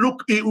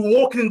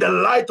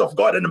the light of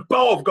God and the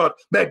power of God.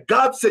 But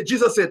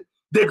Jesus said,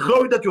 the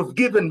glory that you've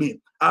given me,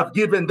 I've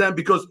given them,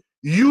 because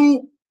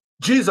you,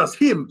 Jesus,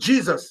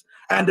 Jesus,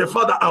 and the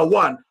Father are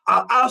one.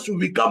 Are us to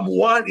become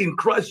one in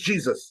Christ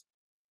Jesus.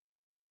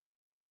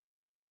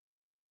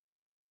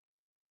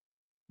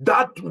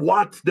 That's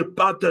what the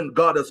pattern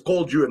God has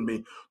called you and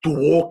me to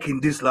walk in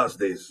these last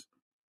days.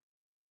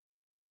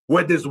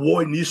 Where there's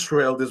war in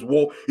Israel, there's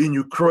war in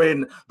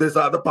Ukraine, there's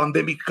other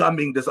pandemic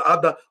coming, there's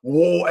other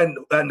war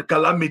and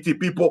calamity,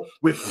 people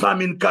with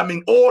famine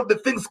coming, all the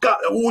things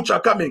which are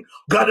coming.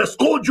 God has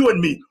called you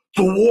and me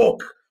to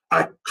walk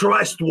as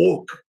Christ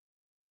walk.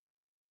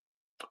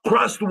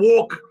 Christ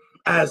walk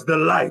as the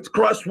light.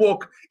 Christ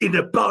walk in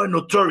the power and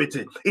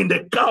authority. In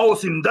the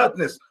chaos, in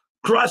darkness,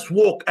 Christ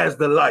walk as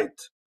the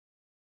light.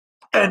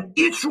 And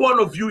each one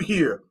of you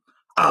here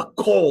are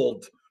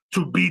called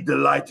to be the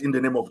light in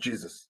the name of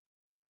Jesus.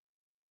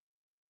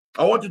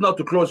 I want you now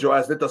to close your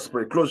eyes. Let us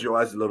pray. Close your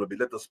eyes a little bit.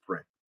 Let us pray.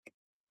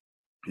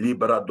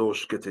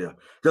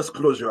 Just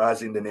close your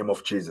eyes in the name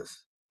of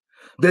Jesus.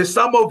 There's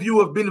some of you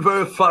who have been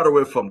very far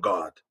away from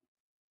God.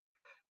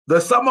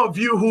 There's some of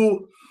you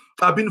who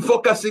have been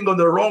focusing on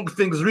the wrong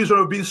things, reason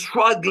you've been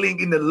struggling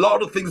in a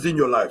lot of things in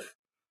your life.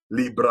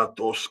 So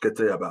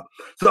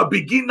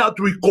begin now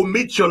to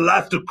recommit your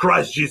life to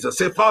Christ Jesus.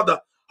 Say, Father,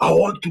 I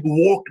want to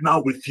walk now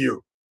with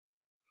you.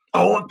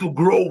 I want to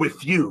grow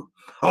with you.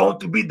 I want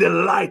to be the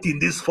light in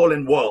this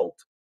fallen world.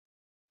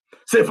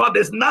 Say, Father,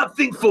 there's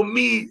nothing for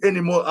me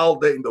anymore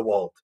out there in the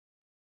world.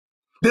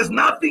 There's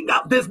nothing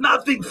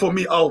for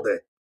me out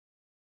there.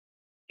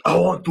 I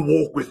want to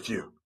walk with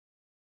you.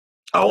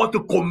 I want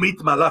to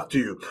commit my life to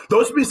you.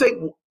 Those people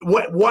saying,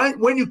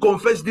 when you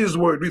confess this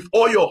word with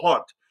all your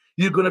heart,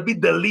 you're going to be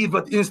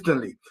delivered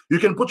instantly. You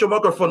can put your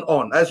microphone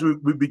on as we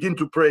begin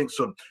to pray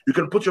soon. You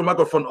can put your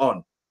microphone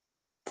on.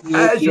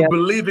 As you're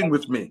believing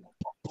with me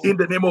in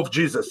the name of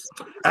Jesus,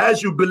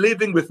 as you're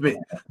believing with me,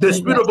 the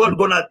Spirit of God is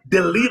going to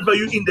deliver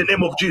you in the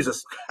name of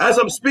Jesus. As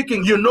I'm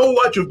speaking, you know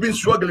what you've been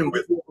struggling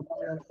with.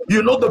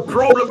 You know the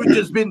problem which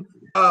has been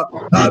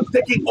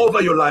taking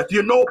over your life.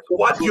 You know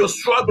what your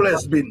struggle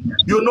has been.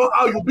 You know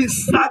how you've been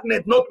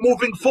stagnant, not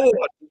moving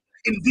forward.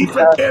 in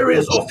different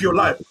areas of your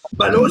life.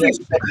 But also,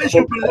 as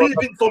you believe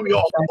it from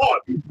your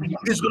heart,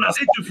 He's going to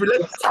say to you,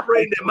 let's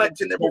pray in the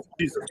mighty name of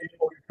Jesus.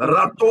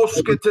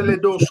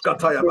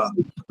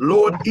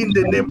 Lord, in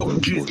the name of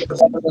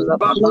Jesus.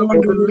 Father, we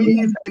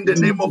believe in the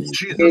name of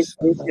Jesus.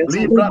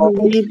 Libra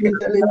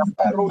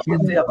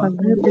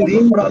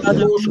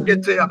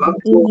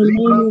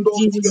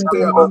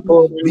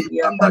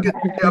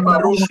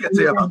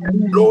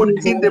Lord,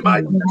 in the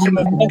mighty name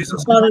of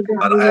Jesus.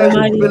 But as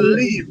we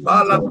believe,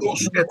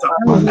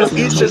 as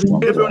each and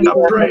everyone are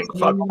praying,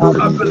 Father,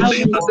 I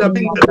believe that they're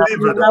being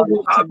delivered.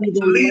 I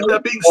believe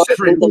they're being set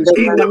free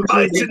in the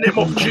mighty name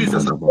of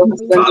Jesus.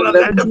 Father,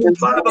 let the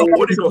fire of the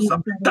Holy Ghost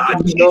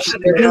touch each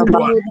and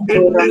everyone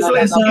in this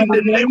place in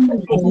the name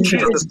of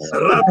Jesus.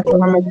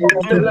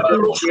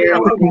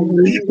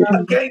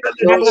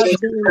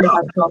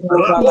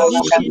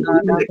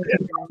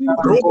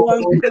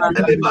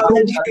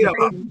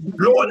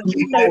 Lord,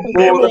 in the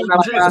name of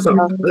Jesus,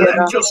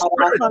 let your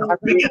spirit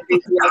begin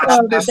to touch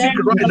the sick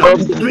right now.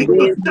 Begin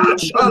to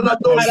touch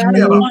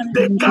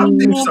the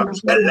captives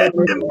and let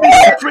them be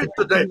set free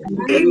today.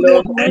 In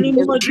the name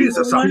of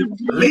Jesus. In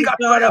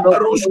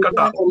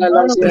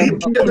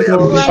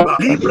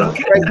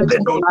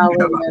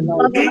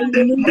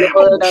the name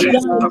of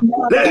Jesus,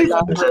 let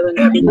each and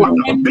everyone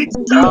be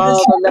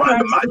transformed in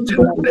the mighty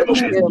name of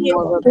Jesus.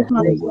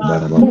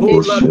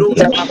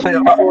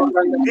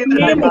 In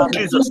the name of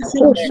Jesus,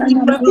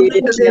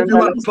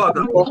 everyone,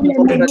 Father,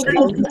 they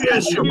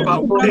experience your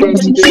power, they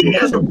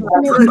experience your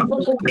presence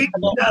in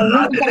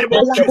the name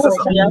of Jesus.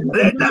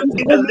 Let them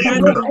be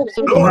delivered,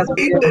 Lord,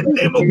 in the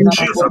name of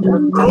Jesus.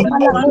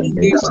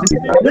 In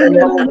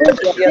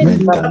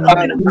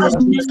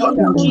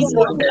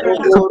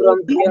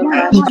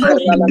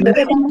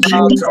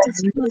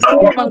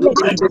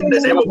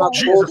the name of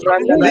Jesus,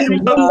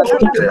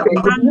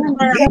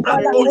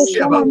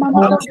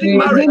 I'm seeing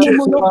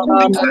marriages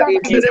being set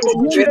in the name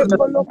of Jesus.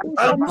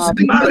 I'm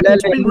seeing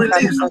marriages being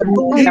released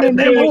in the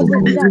name of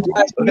Jesus.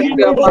 In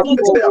the name of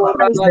Jesus,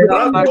 Lord,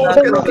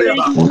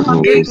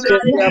 in the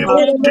name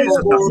of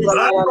Jesus, Lord,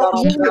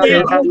 in the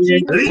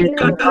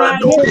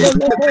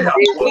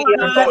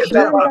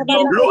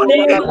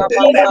name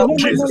of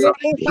Jesus,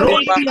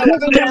 Lord, in the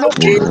name of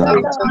Jesus,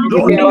 Lord, in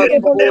the name of Jesus, in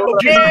the name of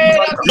Jesus,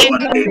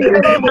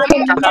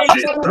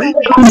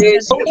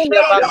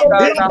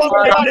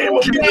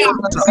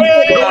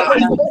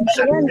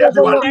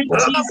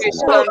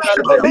 Lord, I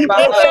send everyone.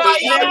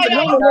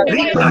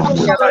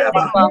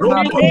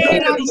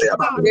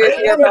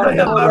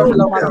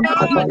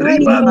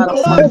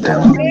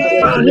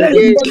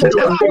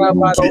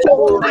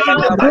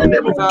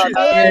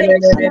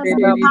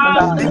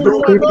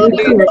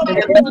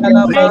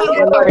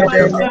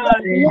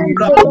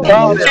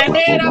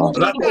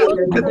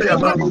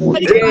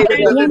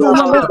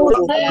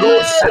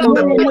 Lord, set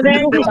them free in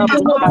the name of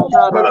Jesus.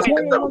 Father,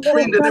 set them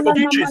free in the name of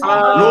Jesus.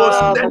 Lord,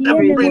 set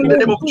them free in the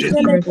name of Jesus.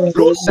 Lord, set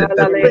them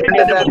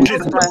free in the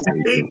name of Jesus.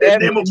 In the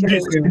name of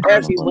Jesus.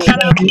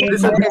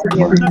 Listen.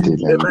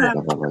 Amen.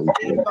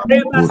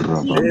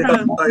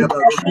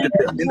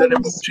 In the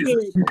name of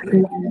Jesus.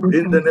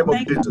 In the name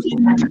of Jesus.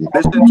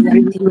 Listen to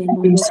me.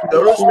 The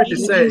Holy Spirit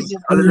is saying,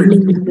 hallelujah.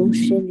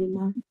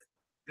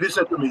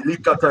 Listen to me.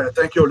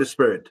 Thank you, Holy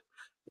Spirit.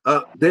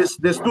 There's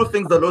two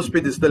things the Holy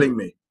Spirit is telling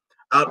me.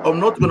 I'm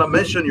not going to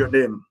mention your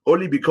name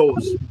only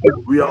because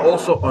we are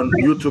also on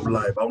YouTube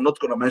Live. I'm not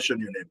going to mention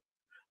your name.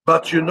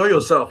 But you know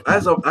yourself,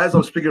 as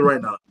I'm speaking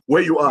right now,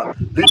 where you are,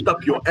 lift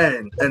up your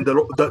hand and the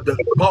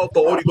power of the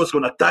Holy Ghost is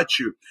going to touch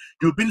you.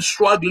 You've been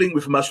struggling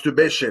with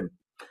masturbation.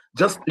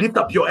 Just lift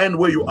up your hand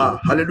where you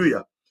are.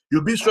 Hallelujah.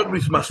 You've been struggling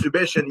with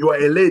masturbation. You are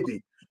a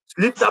lady.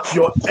 Lift up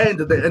your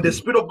hand and the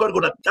Spirit of God is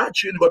going to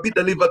touch you and you're going to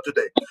be delivered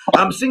today.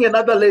 I'm seeing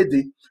another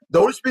lady. The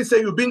Holy Spirit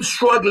saying you've been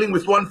struggling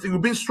with one thing.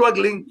 You've been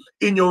struggling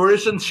in your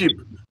relationship.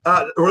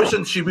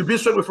 You've been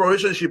struggling with a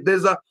relationship.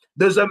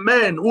 There's a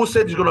man who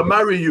said he's going to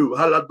marry you.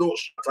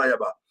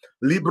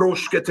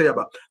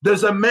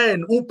 There's a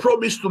man who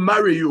promised to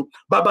marry you,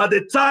 but by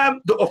the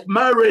time of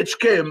marriage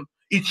came,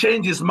 he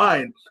changed his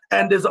mind.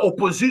 And there's an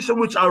opposition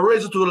which are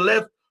raised to the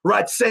left,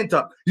 right,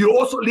 center. You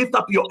also lift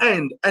up your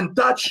hand and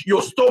touch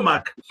your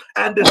stomach,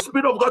 and the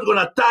Spirit of God is going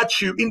to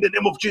touch you in the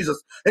name of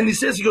Jesus. And he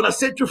says he's going to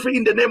set you free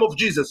in the name of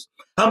Jesus.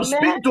 I'm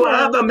speaking to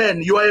another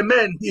man. You are a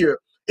man here.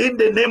 In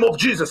the name of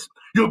Jesus.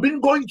 You've been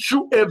going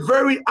through a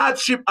very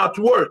hardship at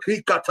work.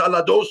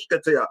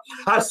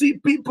 I see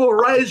people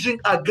rising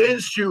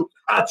against you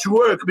at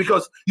work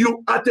because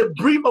you at the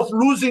brink of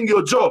losing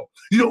your job.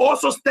 You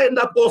also stand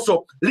up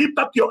also. Lift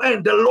up your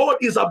hand. The Lord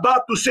is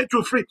about to set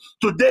you free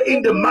today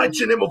in the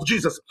mighty name of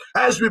Jesus.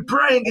 As we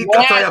pray in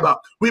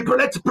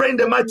let's pray in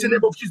the mighty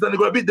name of Jesus and you're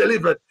going to be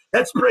delivered.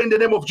 Let's pray in the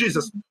name of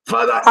Jesus.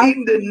 Father,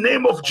 in the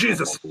name of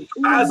Jesus,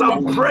 as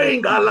I'm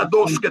praying,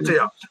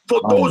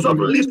 for those who have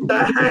lifted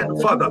their hand,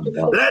 Father,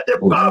 let the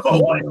power of the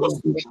Holy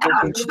Ghost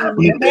touch them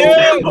in the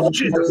name of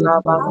Jesus.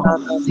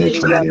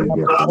 Let the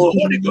power of the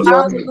Holy Ghost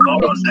fall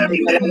on them in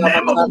in the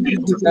name of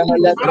Jesus.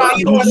 Let the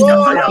people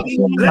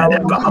Let the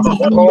power of the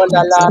Holy Ghost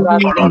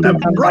fall on them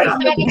right now.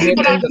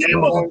 In the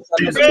name of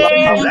Jesus.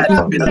 Let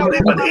them be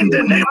delivered in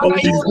the name of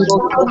Jesus.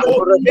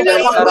 Oh,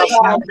 lift up your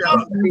hand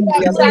in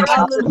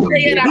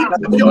the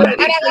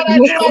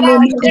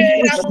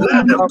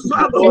name of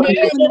Jesus.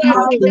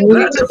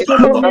 Let the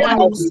power of the Holy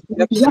Ghost.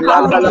 Let the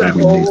power of the Holy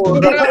Ghost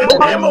fall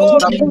on them.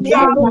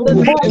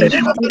 In the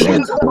name of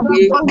Jesus.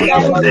 In the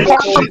name of Jesus. In the name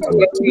of Jesus.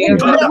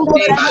 Father,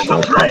 as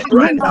I'm praying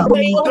right now,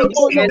 to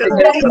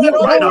intercede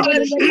right now.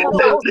 In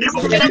the name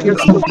of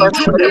Jesus.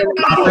 Through the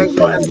power of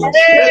God,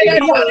 let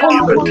them be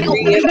delivered.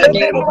 In the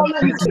name of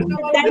Jesus.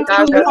 Let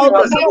them be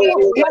delivered.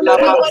 In the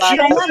name of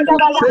Jesus.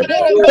 Let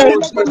them be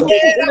delivered.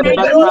 In the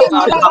name of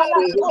Jesus.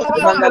 Let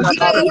them be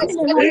delivered.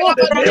 In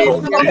the name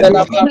of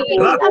Jesus.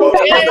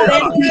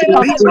 Rakoskatayaba.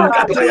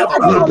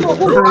 Librakatayaba.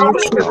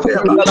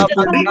 Rokoskatayaba.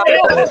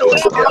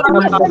 Likedeledoskiaba.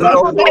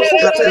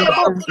 Rakoskatayaba.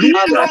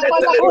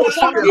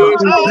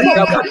 Likedeledoskiaba.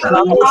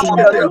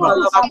 Likataladoskiaba.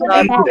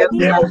 In the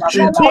name of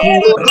Jesus.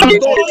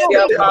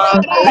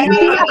 Rakoskatayaba.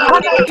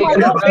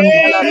 Likataladoskiaba.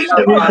 In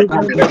the mighty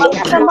name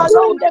of Jesus.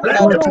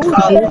 Let the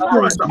power of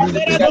Christ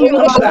fall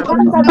on them.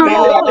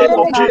 In the name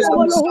of Jesus.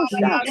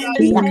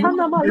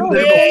 In the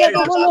name of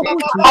Jesus. Oh,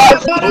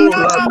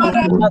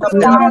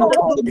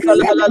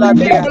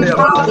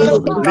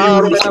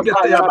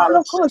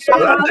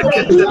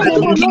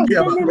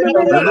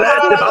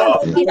 let the power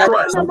of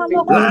Christ,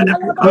 let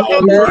the power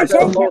of Christ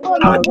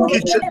touch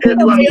each and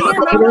every one of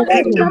us.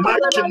 In the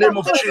mighty name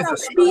of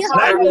Jesus,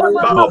 let the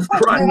power of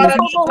Christ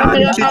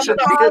touch each and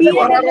every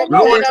one.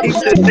 Lord, in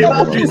the name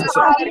of Jesus,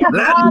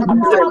 let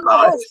the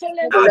lives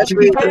touch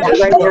each and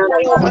every one.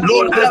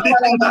 Lord, as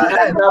lifting thy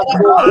hand,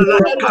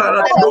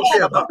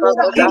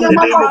 in the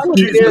name of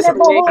Jesus, and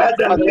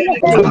the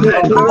leading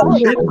thy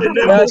hand, in the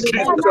name of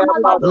Jesus,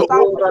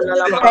 Lord,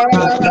 in the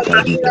name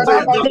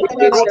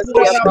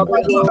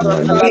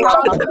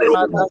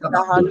of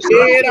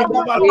Jesus,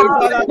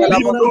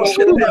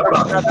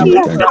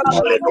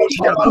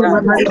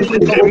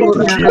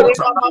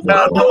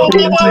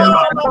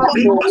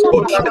 in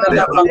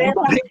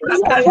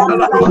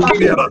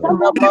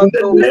the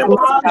name of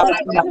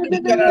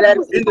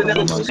in the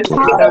name of Jesus.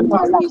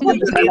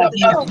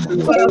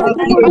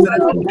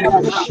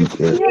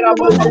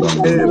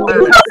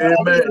 Amen. Amen.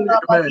 Amen.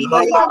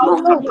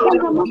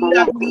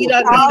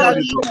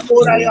 Thank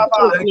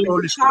you,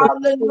 Holy Spirit.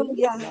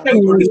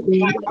 Thank you, Holy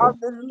Spirit.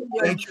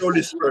 Thank you,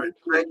 Holy Spirit.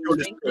 Thank you,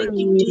 Holy Spirit.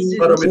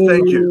 Father, we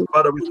thank you.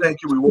 Father, we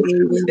thank you. We worship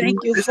you.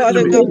 Listen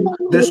to me.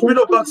 The Spirit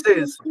of God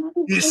says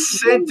He's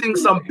sending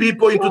some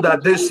people into their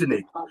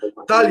destiny.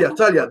 Talia,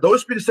 the Holy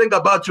Spirit is saying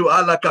about you,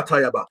 Allah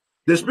Katayaba.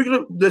 The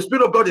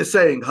Spirit of God is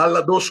saying,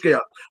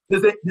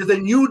 there's a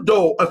new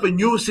door of a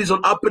new season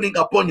happening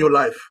upon your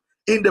life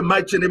in the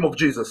mighty name of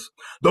Jesus.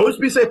 The Holy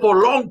Spirit said, for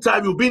a long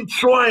time you've been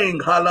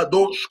trying,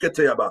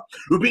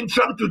 you've been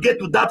trying to get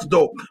to that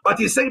door, but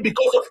He's saying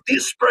because of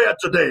this prayer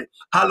today,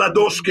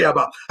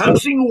 I'm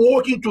seeing you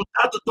walking to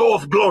that door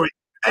of glory.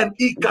 And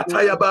He says,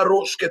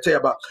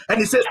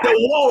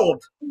 the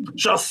world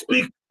shall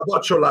speak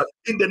about your life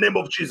in the name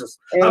of Jesus.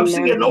 Amen. I'm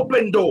seeing an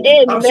open door.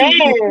 Amen. I'm seeing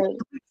you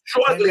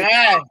struggling.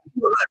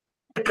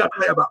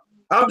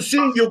 I'm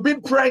seeing you've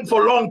been praying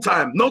for a long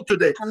time, not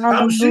today.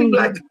 I'm seeing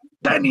like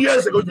 10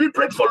 years ago, you've been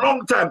praying for a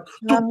long time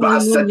to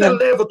pass certain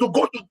level, to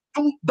go to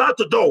that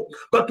door.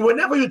 But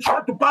whenever you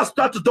try to pass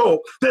that door,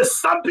 there's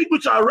something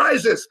which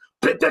arises,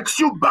 takes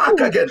you back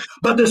again.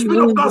 But the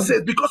Spirit of God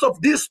says, because of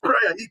this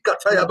prayer, you're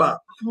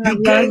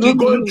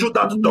going through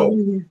that door.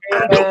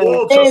 And the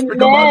world shall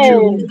speak about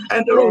you.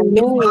 And the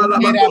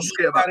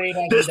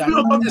Spirit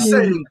of God is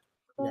saying,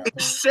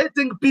 it's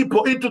setting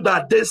people into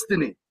their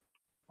destiny.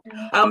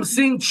 I'm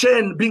seeing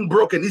chain being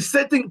broken. He's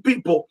setting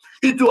people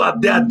into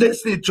their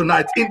destiny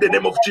tonight in the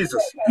name of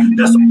Jesus.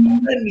 Just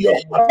open your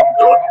heart.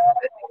 Lord,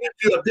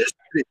 into your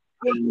destiny.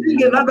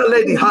 Seeing another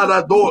lady,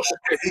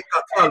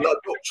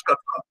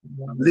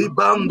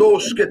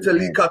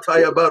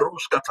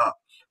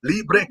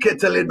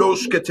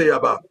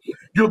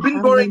 you've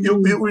been going,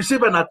 you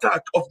receive an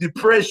attack of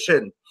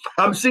depression.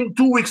 I'm seeing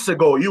 2 weeks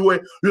ago, you were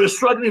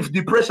struggling with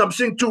depression. I'm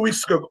seeing 2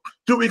 weeks ago,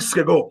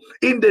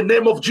 in the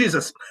name of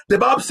Jesus. The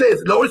Bible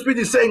says, the Holy Spirit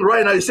is saying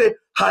right now, He said,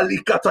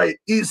 Halikatai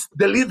is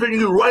delivering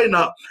you right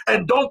now,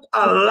 and don't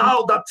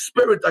allow that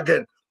spirit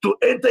again to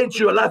enter into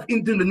your life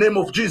into the name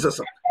of Jesus.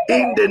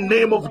 In the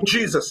name of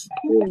Jesus.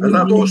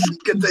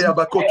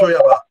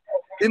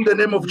 In the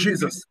name of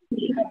Jesus.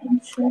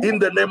 In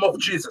the name of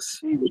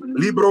Jesus.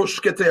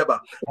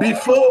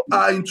 Before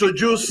I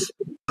introduce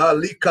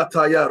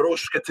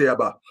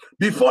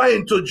before I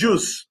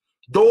introduce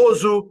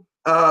those who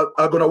are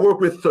going to work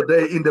with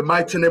today in the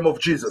mighty name of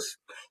Jesus,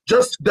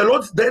 just the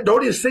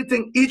Lord is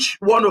setting each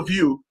one of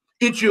you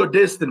into your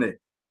destiny.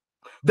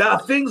 There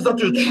are things that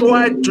you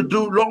tried to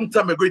do long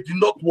time ago, it did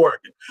not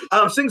work.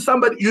 I'm seeing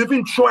somebody, you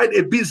even tried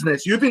a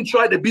business. Thank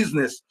you,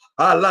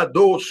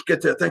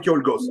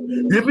 Holy Ghost.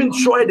 You even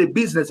tried a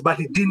business, but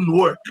it didn't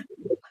work.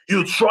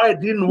 You tried,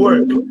 it didn't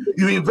work.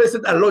 You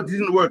invested a lot, it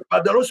didn't work.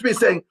 But the Lord is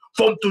saying,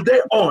 from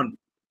today on,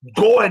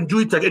 Go and do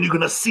it again. You're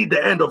going to see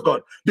the end of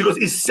God, because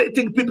He's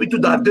setting people to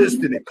that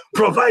destiny,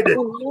 provided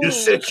you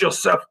set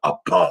yourself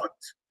apart.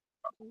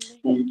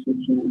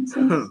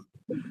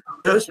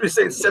 The Holy Spirit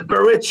says,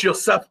 separate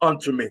yourself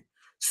unto me.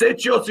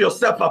 Set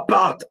yourself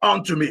apart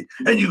unto me.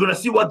 And you're going to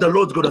see what the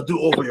Lord's going to do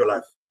over your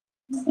life.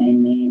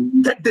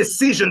 Amen. Take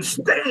decision,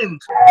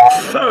 stand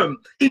firm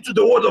into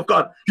the word of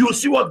God. You will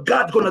see what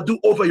God's going to do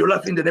over your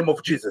life in the name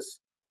of Jesus.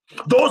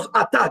 Those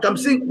attacks, I'm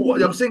seeing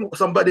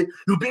somebody,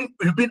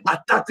 you've been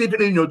attacked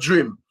even in your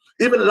dream.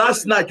 Even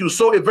last night, you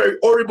saw a very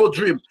horrible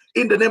dream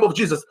in the name of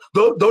Jesus.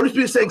 The Holy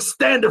Spirit is saying,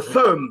 stand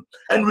firm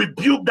and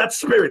rebuke that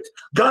spirit.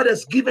 God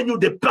has given you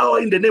the power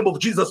in the name of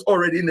Jesus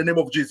already, in the name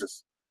of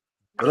Jesus.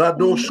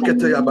 Those who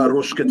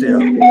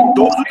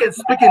can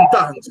speak in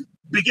tongues,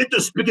 begin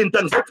to speak in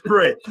tongues. Let's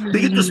pray.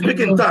 Begin to speak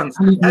in tongues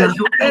as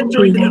you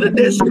enter into the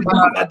destiny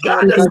that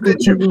God has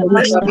sent you.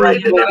 Let's pray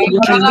in the name of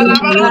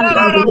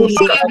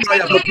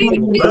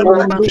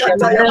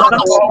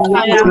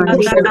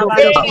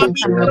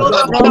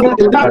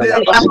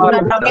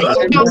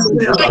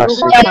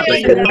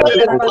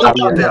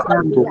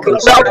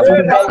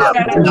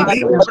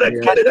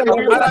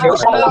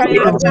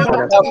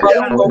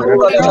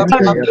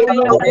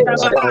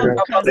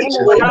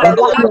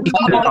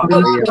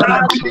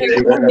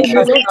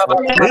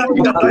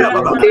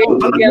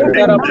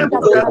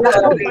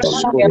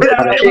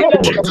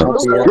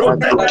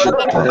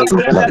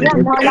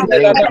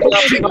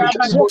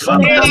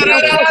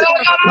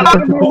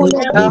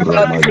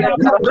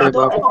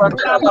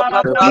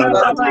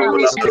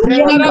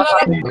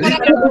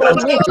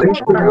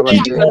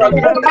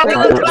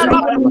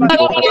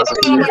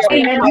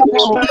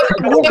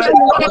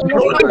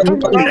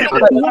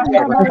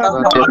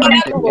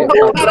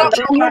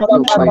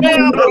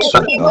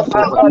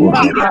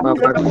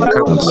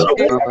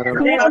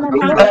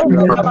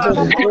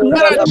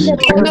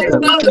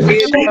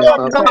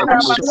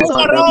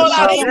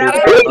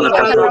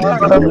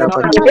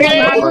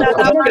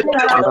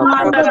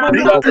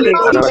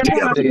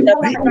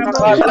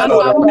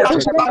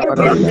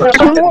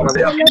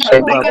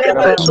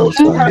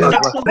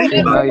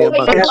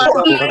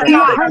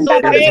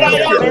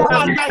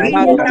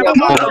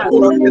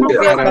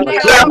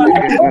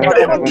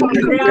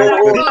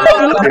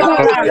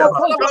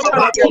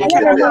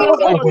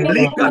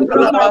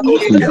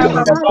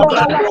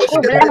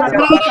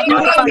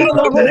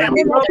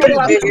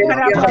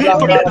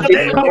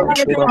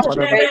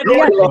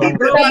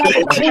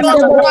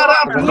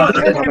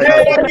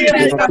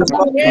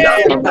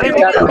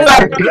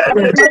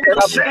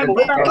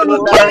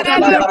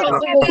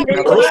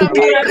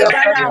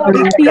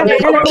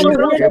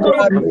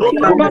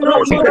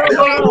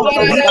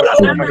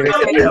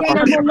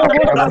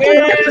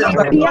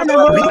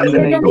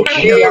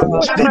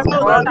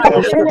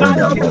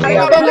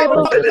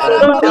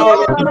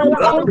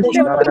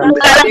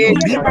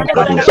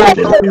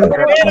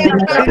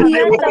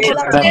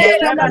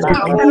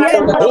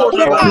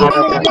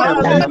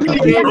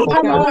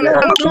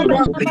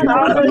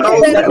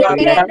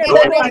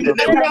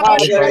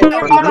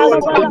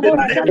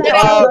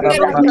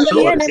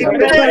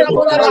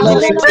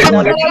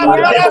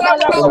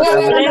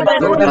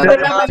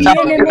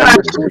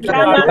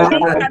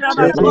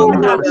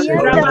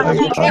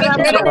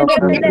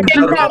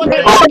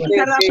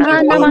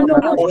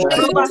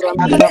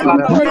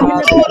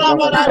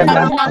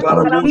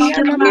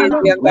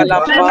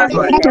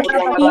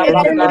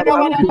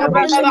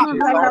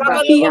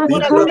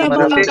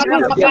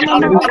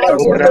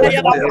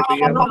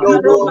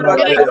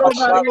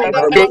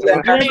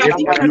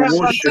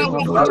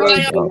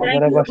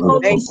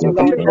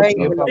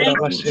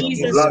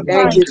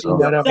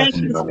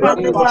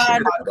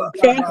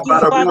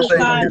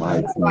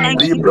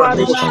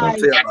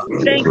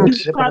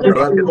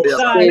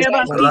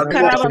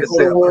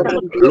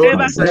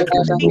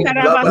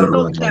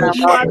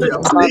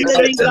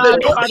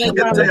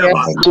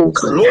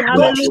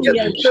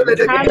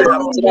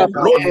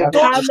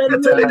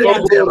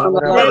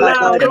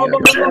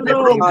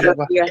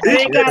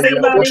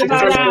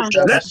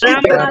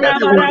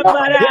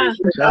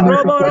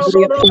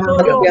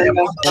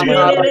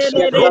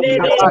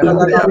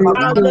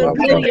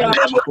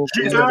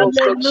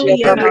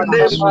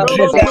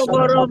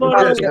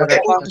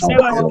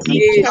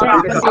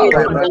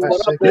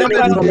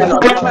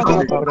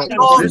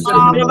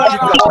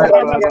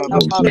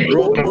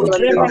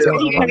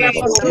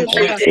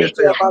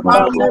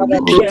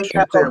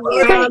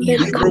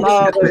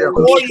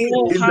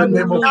in the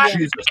name of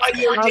Jesus.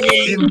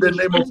 In the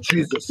name of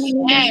Jesus.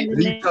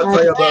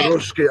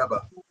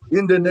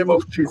 In the name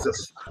of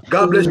Jesus.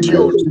 God bless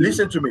you.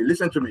 Listen to me.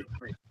 Listen to me.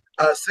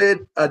 I said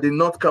I did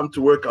not come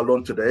to work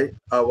alone today.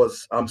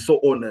 I'm so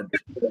honored.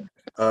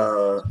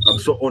 I'm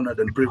so honored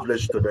and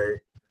privileged today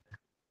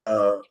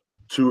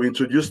to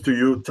introduce to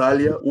you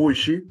Talia. Who is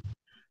she?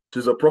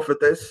 She's a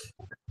prophetess.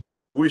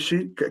 Who is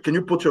she? Can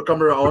you put your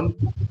camera on?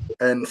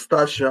 And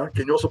Stasha,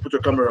 can you also put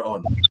your camera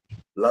on?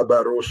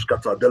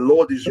 The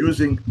Lord is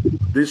using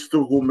these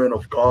two women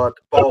of God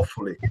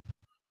powerfully.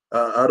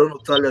 I don't know,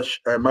 Talia,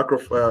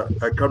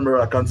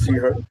 camera, I can't see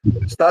her.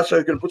 Stasha,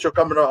 you can put your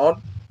camera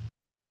on.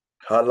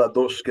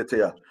 Haladosh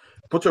Ketea.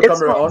 Put your It's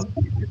camera on. on.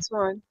 It's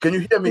on. Can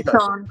you hear me, It's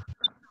guys? on.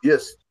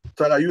 Yes.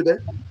 Talia, are you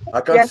there?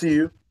 I can't Yes, see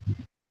you.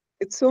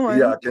 it's Yeah,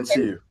 on. I can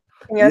see you.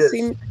 Can y'all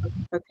see Yes. me?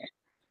 Okay.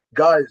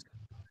 Guys,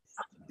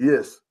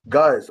 yes.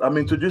 Guys, I'm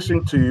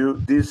introducing to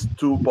you these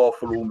two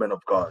powerful women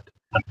of God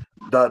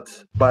that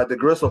by the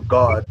grace of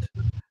God,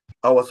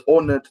 I was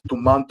honored to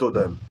mantle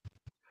them.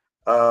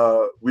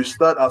 I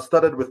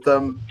started with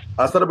them.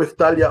 I started with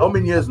Talia. How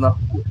many years now?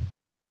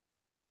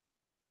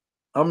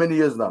 How many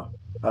years now?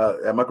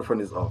 A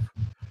microphone is off.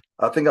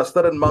 I think I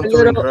started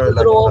mentoring her A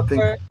like little I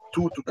think over,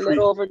 2 to 3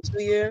 over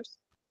 2 years.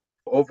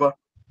 over.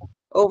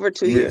 Over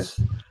 2 years.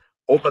 Yes,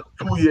 over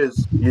 2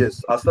 years.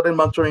 Yes, I started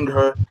mentoring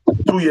her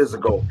 2 years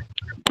ago.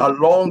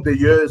 Along the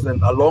years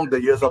and along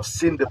the years, I've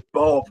seen the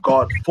power of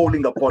God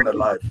falling upon her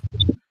life.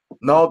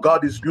 Now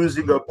God is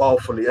using her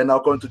powerfully, and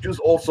I'll introduce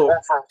also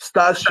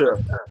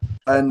Stasha.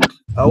 And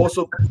I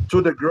also,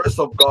 through the grace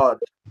of God,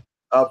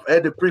 I've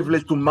had the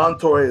privilege to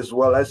mentor her as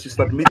well as she's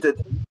admitted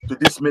to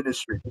this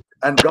ministry.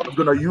 And God's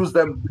going to use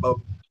them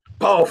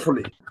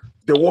powerfully.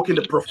 They walk in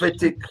the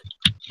prophetic,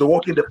 they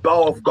walk in the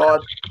power of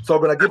God. So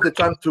I'm going to give the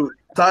time to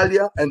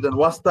Talia, and then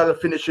once Talia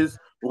finishes,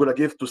 we're going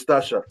to give to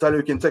Stasha. Talia,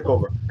 you can take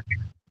over.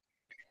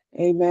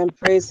 Amen.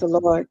 Praise the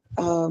Lord.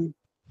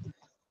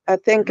 I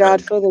thank God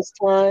Amen. for this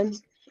time.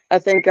 I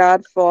thank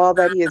God for all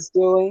that He is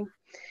doing.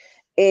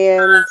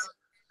 And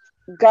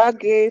God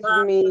gave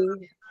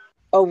me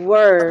a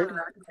word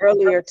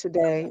earlier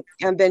today,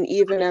 and then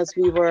even as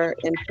we were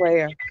in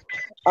prayer.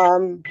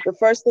 The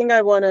first thing I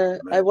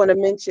Amen. wanna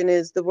mention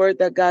is the word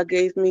that God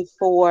gave me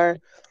for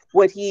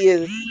what He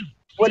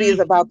is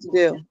about to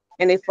do.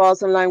 And it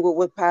falls in line with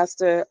what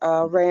Pastor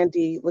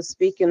Randy was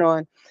speaking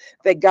on,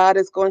 that God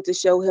is going to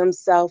show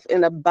himself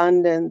in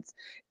abundance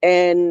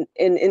and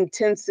in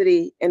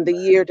intensity in the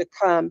Amen. year to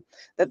come.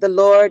 That the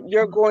Lord,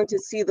 you're going to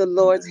see the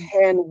Lord's Amen.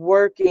 hand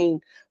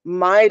working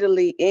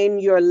mightily in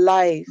your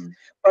life, Mm.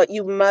 but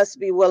you must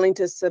be willing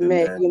to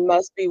submit. Amen. You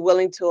must be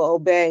willing to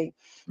obey.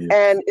 Yes.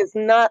 And it's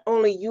not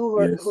only you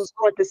Yes. who's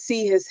going to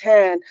see his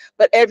hand,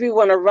 but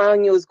everyone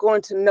around you is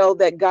going to know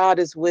that God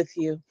is with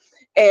you.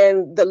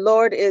 And the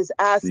Lord is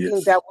asking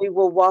Yes. that we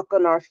will walk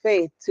on our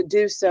faith to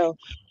do so.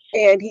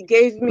 And he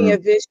gave me a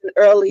Mm. vision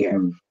earlier.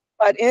 Mm.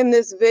 But in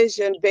this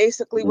vision,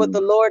 basically what Mm.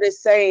 the Lord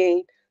is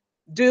saying,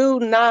 do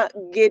not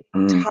get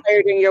Mm.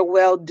 tired in your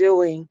well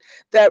doing.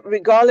 That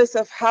regardless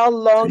of how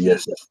long he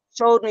Yes. has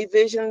showed me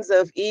visions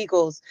of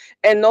eagles,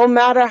 and no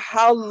matter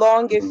how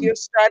long, if Mm. you're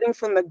starting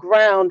from the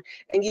ground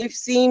and you've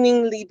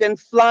seemingly been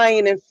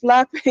flying and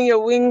flapping your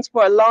wings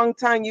for a long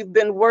time, you've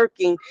been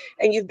working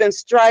and you've been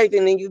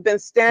striving and you've been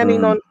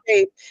standing Mm. on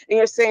faith, and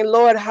you're saying,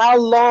 Lord, how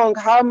long,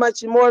 how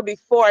much more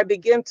before I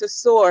begin to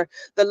soar?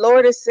 The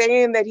Lord is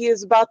saying that he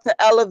is about to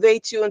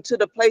elevate you into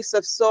the place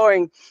of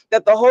soaring,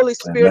 that the Holy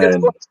Spirit is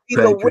Amen. going to be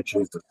the Thank you, wind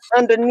Jesus.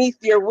 underneath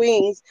your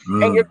wings,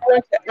 and you're Mm.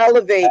 going to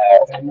elevate.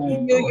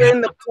 You're Gosh.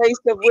 in the place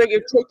of where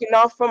you're taking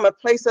off from a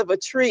place of a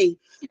tree,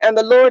 and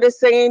the Lord is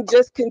saying,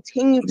 just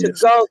continue to Yes.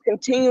 go,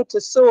 continue to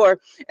soar.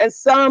 And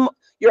some,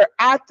 you're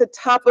at the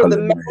top of the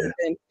Hallelujah.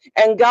 mountain,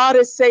 and God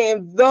is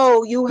saying,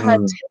 though you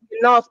had Mm.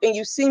 taken off and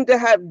you seem to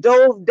have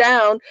dove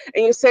down,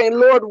 and you're saying,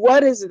 Lord,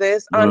 what is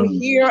this? I'm Mm.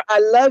 here. I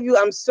love you.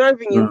 I'm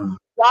serving you. Mm.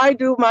 Why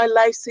do my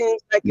life seem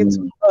like it's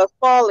Mm.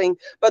 falling?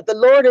 But the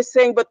Lord is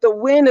saying, but the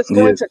wind is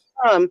going Yes. to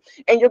come,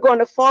 and you're going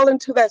to fall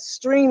into that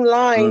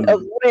streamline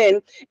of Mm.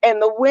 wind,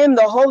 and the wind,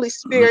 the Holy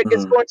Spirit,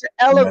 is Mm. going to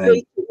Amen.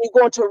 elevate you.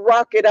 You're going to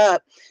rock it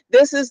up.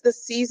 This is the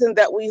season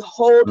that we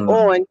hold Mm.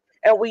 on,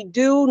 and we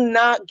do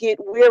not get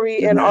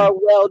weary in our Amen.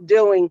 well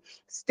doing.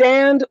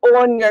 Stand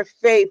on your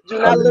faith. Do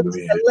not look to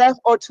Hallelujah. the left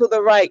or to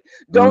the right.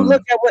 Don't Mm.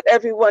 look at what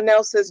everyone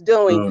else is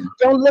doing. Mm.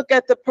 Don't look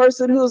at the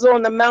person who's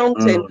on the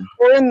mountain Mm.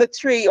 or in the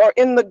tree or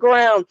in the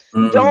ground.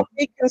 Mm. Don't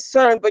be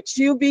concerned, but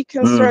you be Mm.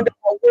 concerned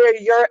about where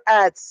you're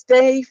at.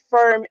 Stay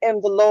firm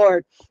in the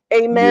Lord.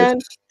 Yes. Amen.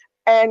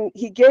 And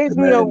he gave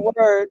me a Amen.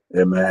 word.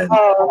 Amen.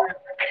 Um,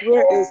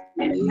 where is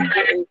he? Mm.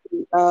 Where is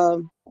he?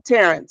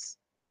 Terrence.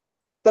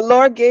 The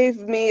Lord gave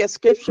me a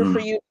scripture for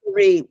Mm. you to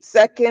read.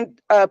 Second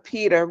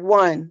Peter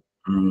 1,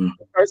 Mm.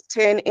 verse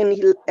 10 and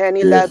Yes.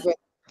 11.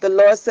 The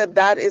Lord said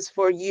that is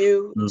for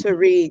you to Mm.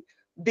 read.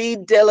 Be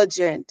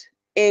diligent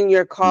in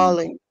your Mm.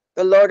 calling.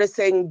 The Lord is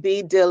saying,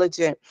 be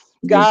diligent.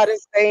 Yes. God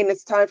is saying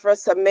it's time for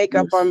us to make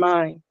up our Yes.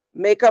 mind.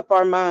 Make up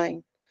our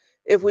mind.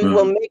 If we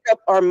will Mm. make up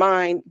our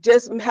mind,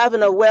 just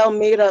having a well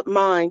made up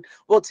mind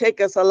will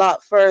take us a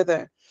lot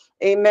further.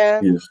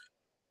 Amen. Yes.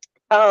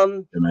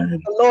 Um,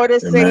 Amen. the Lord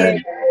is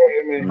saying, Amen.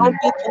 Mm. don't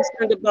be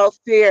concerned about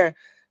fear.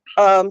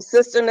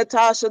 Sister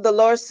Natasha, the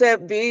Lord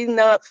said, be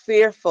not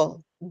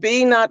fearful.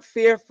 Be not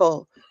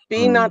fearful.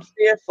 Be Mm. not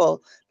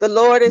fearful. The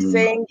Lord is Mm.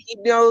 saying he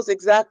knows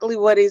exactly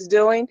what he's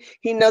doing.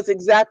 He knows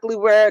exactly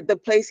where the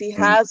place he Mm.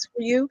 has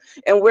for you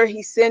and where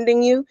he's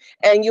sending you.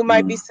 And you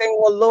might be Mm. saying,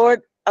 well,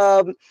 Lord,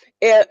 Am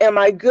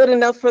I good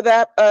enough for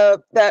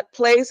that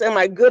place? Am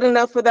I good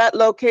enough for that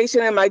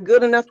location? Am I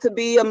good enough to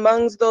be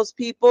amongst those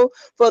people?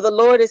 For the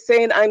Lord is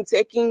saying, I'm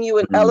taking you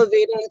and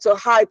elevating you to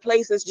high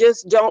places.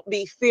 Just don't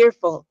be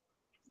fearful.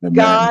 Amen.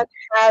 God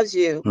has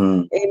you.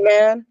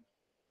 Amen.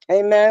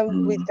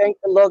 Amen. We thank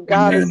the Lord.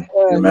 God is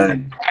good.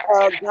 Amen.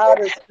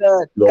 God is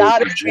good. Glory God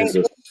to is saying, Jesus.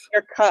 empty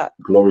your cup.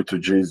 Glory to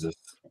Jesus.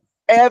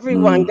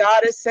 Everyone,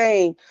 God is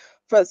saying,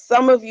 for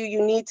some of you,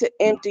 you need to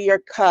empty your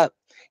cup.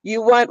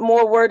 You want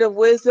more word of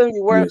wisdom,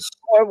 you want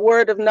more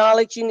word of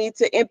knowledge, you need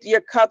to empty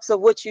your cups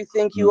of what you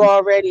think you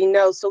already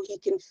know so he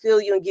can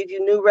fill you and give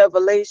you new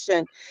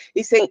revelation.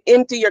 He's saying,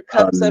 empty your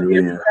cups of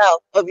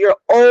yourself, of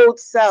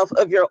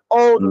your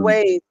old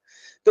ways.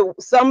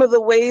 Some of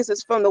the ways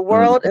is from the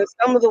world, and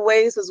some of the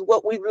ways is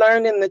what we've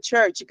learned in the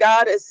church.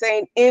 God is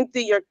saying,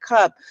 empty your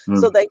cup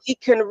so that he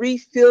can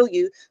refill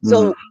you,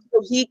 so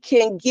he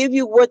can give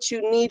you what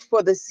you need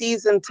for the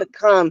season to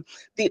come.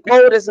 The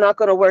old is not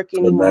going to work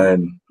anymore.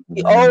 Amen.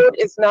 The old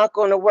is not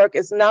going to work.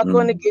 It's not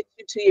going to get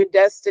you to your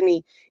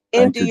destiny.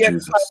 Empty your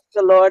cups,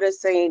 the Lord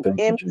is saying.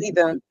 Empty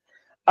them.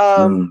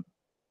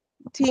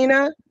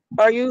 Tina,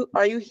 are you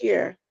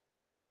here?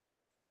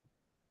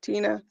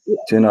 Tina?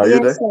 Tina, are you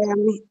there?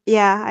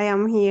 I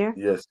am here.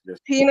 Yes, yes.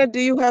 Tina, do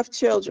you have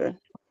children?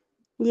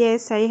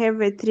 Yes, I have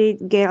 3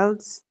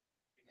 girls.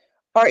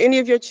 Are any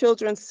of your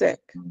children sick?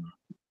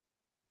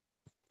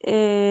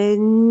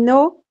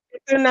 No.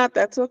 If they're not,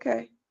 that's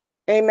okay.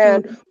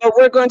 Amen. But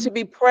we're going to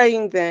be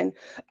praying then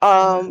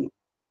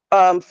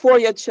for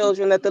your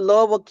children, that the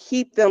Lord will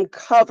keep them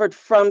covered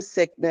from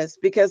sickness,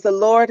 because the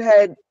Lord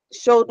had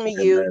showed me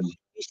you,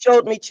 he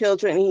showed me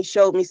children, and he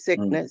showed me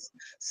sickness.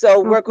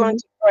 So we're going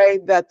to pray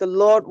that the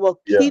Lord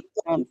will keep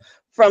them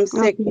from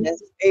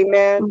sickness.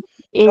 Amen.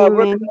 We're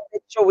going to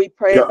make sure we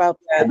pray about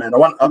that. Amen. I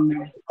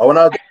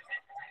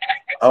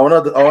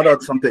want to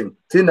add something.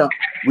 Tina,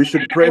 we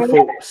should pray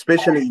for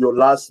especially your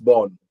last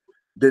born,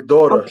 the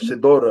daughter. She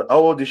daughter. How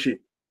old is she?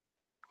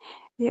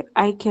 Yeah,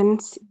 I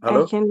cannot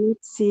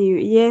see you.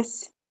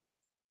 Yes.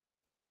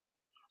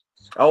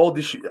 How old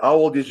is she? How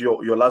old is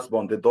your last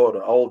born, the daughter?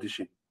 How old is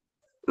she?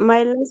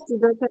 My last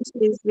daughter,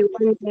 she is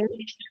 1 year.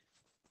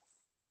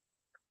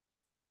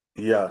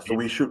 Yeah, so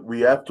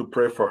we have to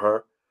pray for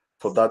her,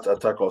 for that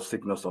attack or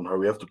sickness on her.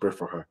 We have to pray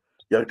for her.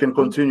 Yeah, you can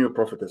continue,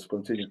 prophetess.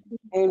 Continue.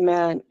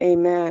 Amen.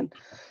 Amen.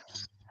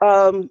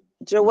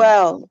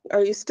 Joel,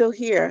 are you still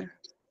here?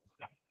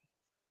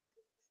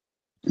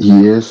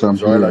 Yes, I'm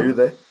Joel, here. are you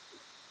there?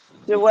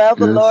 Joel,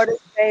 the Yes. Lord is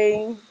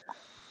saying,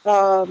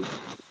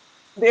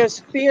 there's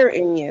fear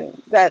in you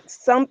that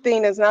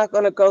something is not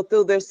going to go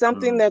through. There's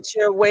something that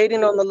you're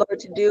waiting on the Lord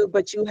to do,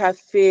 but you have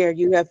fear.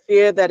 You have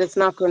fear that it's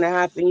not going to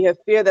happen. You have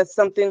fear that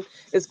something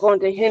is going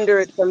to hinder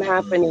it from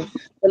happening.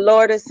 The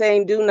Lord is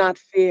saying, do not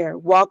fear.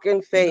 Walk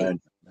in faith.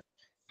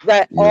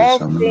 That all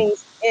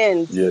things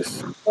end.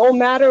 Yes. No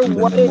matter In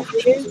the what name it of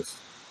is, Jesus.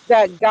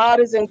 that God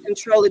is in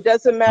control. It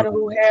doesn't matter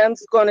who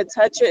hands going to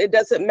touch it. It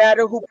doesn't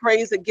matter who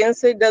prays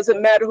against it. It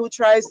doesn't matter who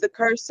tries to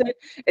curse it.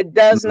 It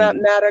does not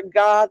matter.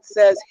 God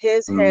says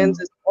his hands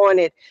is on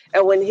it.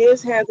 And when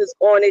his hands is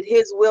on it,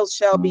 his will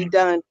shall be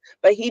done.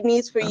 But he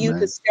needs for you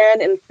to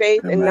stand in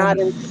faith and not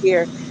in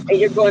fear. And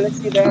you're going to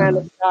see the hand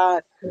of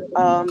God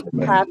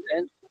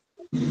happen.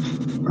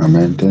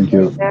 Amen. Thank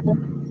you.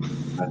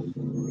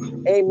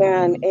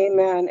 Amen.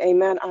 Amen.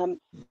 Amen.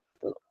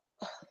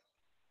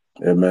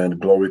 Amen.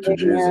 Glory to Amen.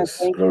 Jesus.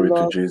 Thank you, Glory to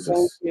Lord. Thank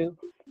Jesus. you.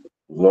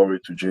 Glory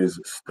to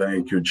Jesus.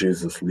 Thank you,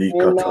 Jesus. Amen.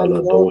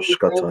 Lord, we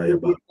thank you.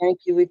 We thank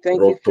you. We thank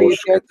you for your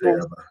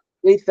goodness.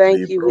 We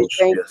thank you. We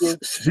thank you.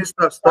 Sister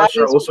That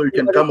Stasha, is also you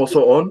can what come it is.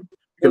 also on.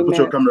 You can put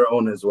your Amen. camera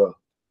on as well.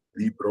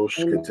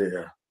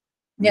 Amen.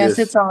 Yes,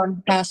 it's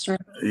on, Pastor.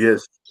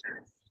 Yes.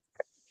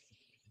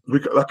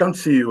 I can't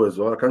see you as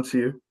well. I can't see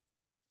you.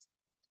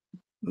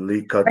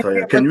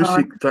 Can you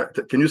see?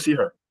 Can you see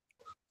her?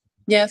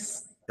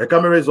 Yes. The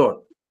camera is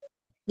on.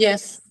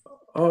 Yes.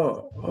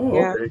 Oh,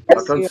 Yeah. okay.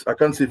 Yes, I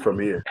can't see from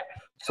here.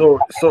 So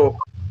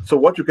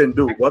what you can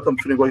do, what I'm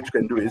feeling what you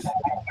can do is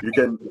you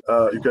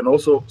can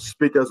also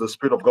speak as the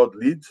Spirit of God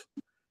leads,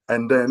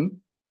 and then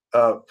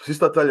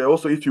Sister Talia,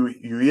 also if you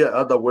hear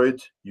other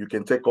words, you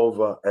can take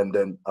over, and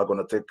then I'm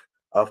gonna take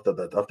after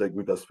that, after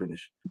we just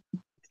finish.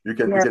 You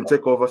can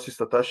take over,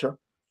 Sister Tasha.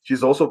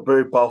 She's also a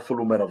very powerful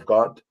woman of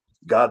God.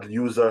 God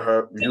use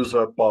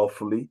her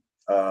powerfully.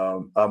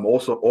 I'm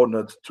also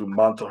honored to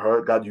mentor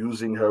her. God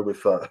using her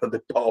with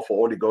the powerful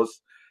Holy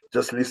Ghost.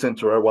 Just listen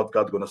to her, what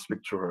God's gonna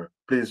speak to her.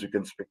 Please, you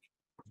can speak.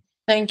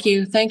 Thank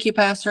you. Thank you,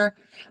 Pastor.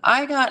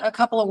 I got a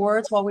couple of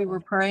words while we were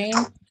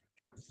praying.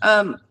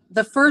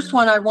 The first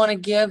one I want to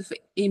give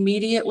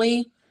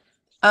immediately.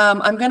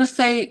 I'm going to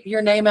say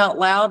your name out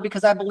loud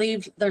because I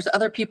believe there's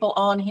other people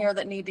on here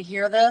that need to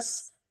hear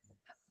this.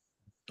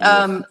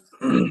 Yes.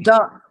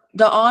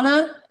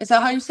 Dawana, is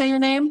that how you say your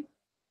name?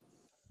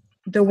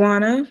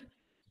 Dawana.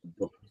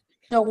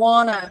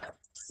 Dawana.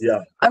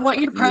 Yeah. I want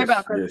you to pray Yes.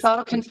 about this. Yes.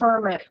 I'll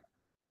confirm it.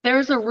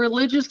 There's a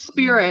religious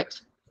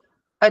spirit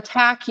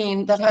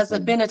attacking that has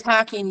been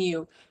attacking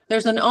you.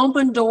 There's an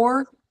open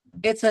door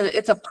It's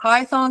a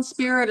python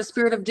spirit, a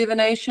spirit of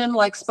divination,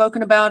 like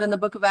spoken about in the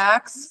book of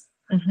Acts.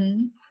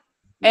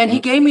 And he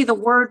gave me the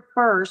word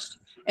first,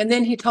 and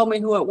then he told me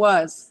who it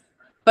was.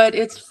 But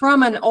it's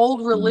from an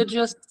old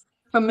religious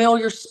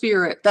familiar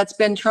spirit that's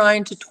been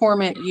trying to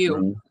torment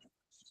you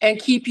and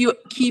keep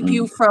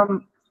you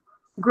from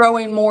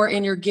growing more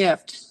in your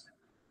gift.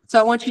 So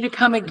I want you to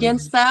come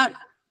against that.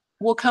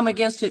 We'll come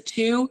against it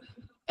too.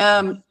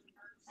 And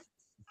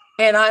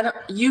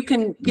you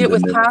can get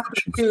with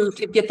Pastor too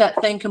to get that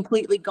thing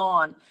completely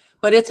gone.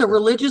 But it's a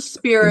religious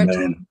spirit.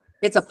 Amen.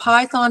 It's a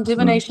python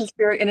divination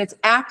spirit, and it's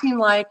acting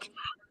like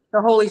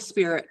the Holy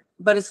Spirit,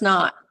 but it's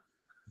not.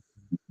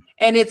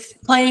 And it's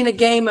playing a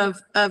game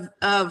of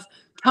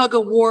tug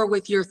of war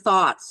with your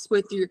thoughts,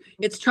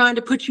 it's trying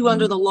to put you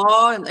under the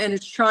law, and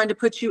it's trying to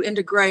put you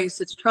into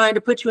grace. It's trying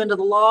to put you into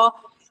the law,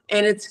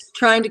 and it's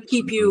trying to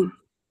keep you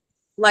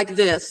like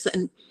this.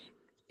 And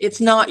it's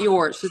not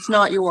yours. It's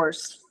not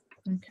yours.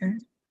 Okay.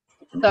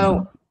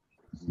 So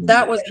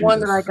that was one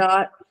that I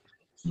got.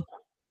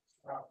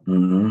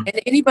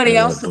 And anybody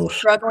else that's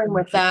struggling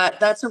with that,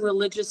 that's a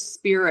religious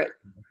spirit.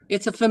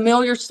 It's a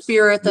familiar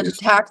spirit that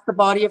attacks the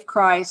body of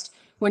Christ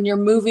when you're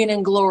moving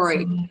in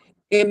glory.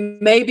 It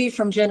may be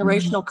from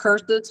generational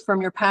curses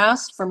from your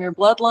past, from your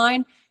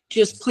bloodline.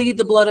 Just plead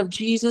the blood of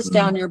Jesus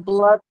down your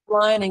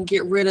bloodline and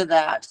get rid of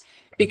that,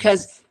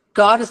 because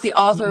God is the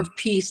author of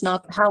peace,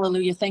 not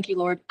hallelujah. Thank you,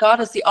 Lord. God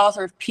is the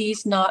author of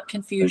peace, not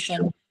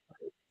confusion.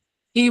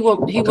 He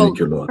will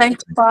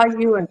sanctify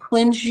you and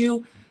cleanse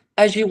you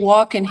as you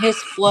walk in his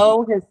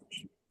flow.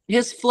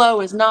 His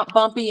flow is not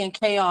bumpy and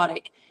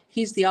chaotic.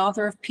 He's the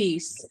author of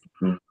peace.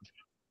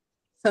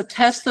 So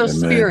test those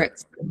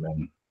spirits.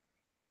 Amen.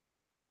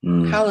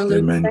 Hallelujah.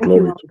 Amen. Thank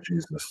Glory you, to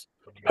Jesus.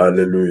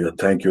 Hallelujah.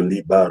 Thank you,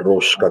 Liba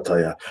Rosh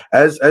Kataya.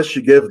 As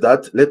she gave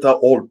that, let us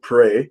all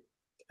pray.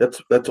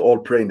 Let's all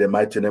pray in the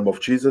mighty name of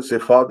Jesus. Say,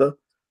 Father,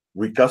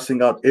 we're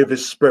casting out every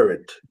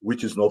spirit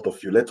which is not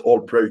of you. Let's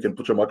all pray. You can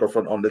put your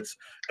microphone on. Let's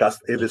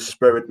cast every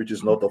spirit which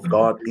is not of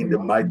God in the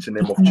mighty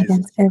name of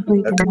Jesus.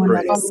 Let's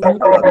pray.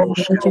 Father, in the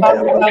mighty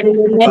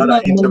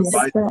name of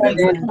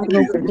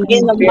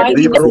Jesus. In the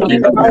mighty name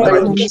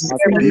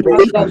of Jesus, in the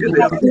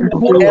mighty name of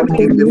Jesus. Father,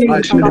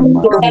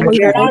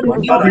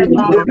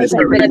 every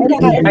spirit in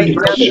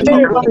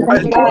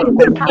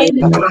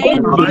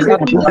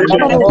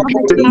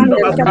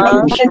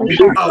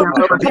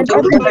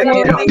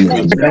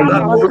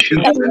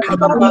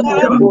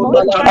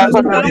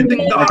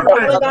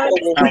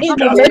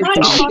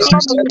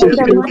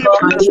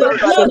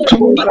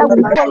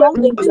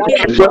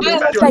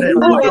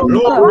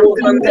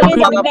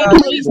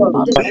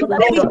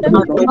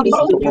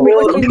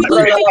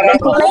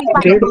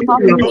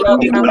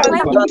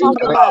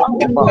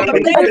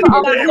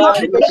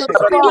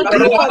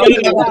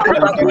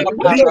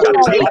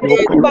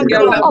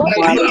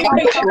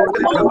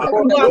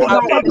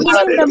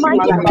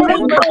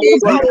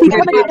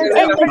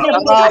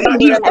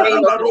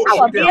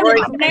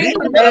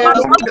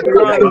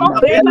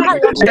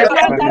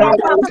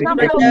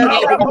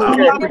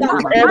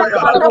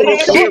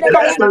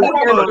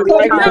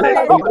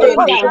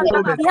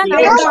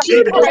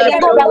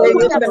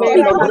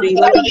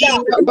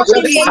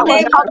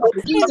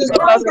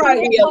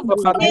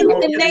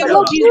name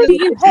of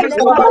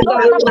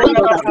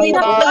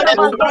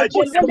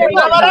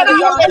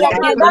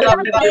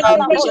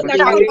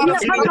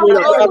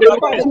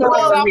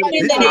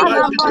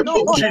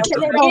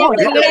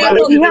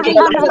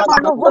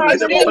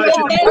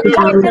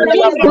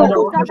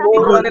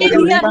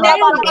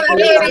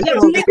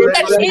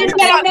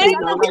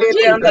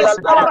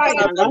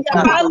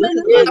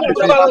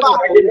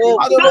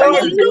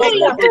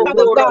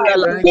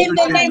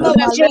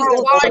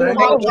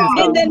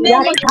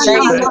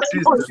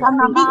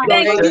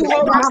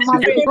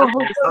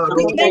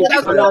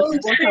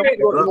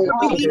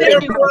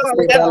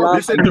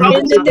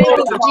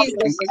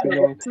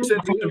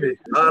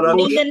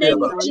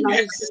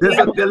There's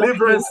a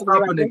deliverance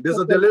happening. There's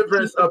a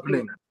deliverance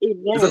happening.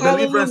 There's a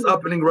deliverance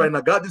happening right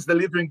now. God is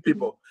delivering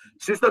people.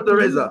 Sister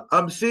Teresa,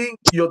 I'm seeing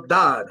your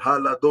dad.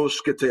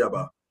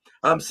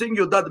 I'm seeing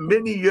your dad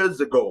many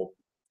years ago.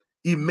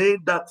 He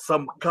made that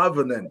some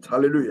covenant.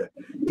 Hallelujah.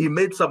 He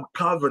made some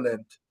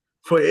covenant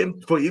for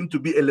him to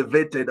be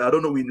elevated. I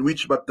don't know in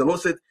which, but the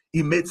Lord said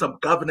he made some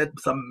covenant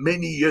some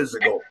many years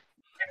ago.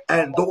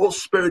 And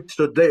those spirits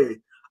today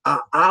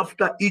are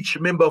after each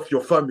member of your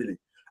family.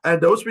 And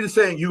the Holy Spirit is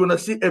saying you're going to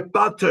see a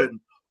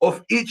pattern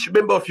of each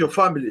member of your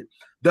family.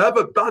 They have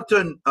a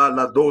pattern.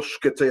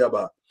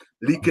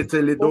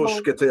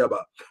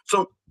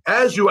 So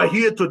as you are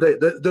here today,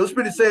 the Holy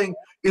Spirit is saying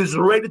is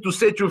ready to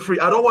set you free.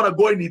 I don't want to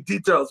go into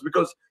details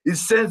because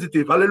it's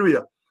sensitive.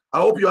 Hallelujah.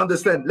 I hope you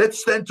understand. Let's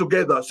stand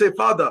together. Say,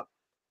 Father,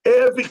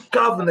 every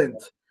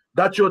covenant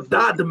that your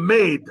dad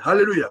made,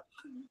 hallelujah,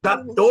 that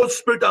those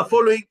spirits are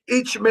following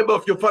each member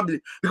of your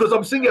family, because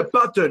I'm seeing a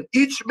pattern.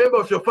 Each member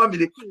of your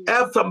family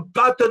have some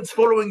patterns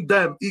following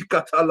them. You're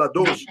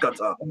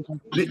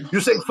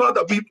saying,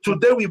 Father,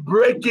 today we're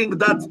breaking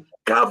that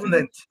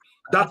covenant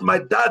that my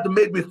dad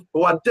made with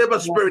whatever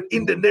spirit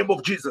in the name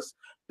of Jesus.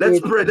 Let's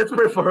pray. Let's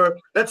pray for her.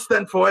 Let's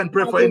stand for her and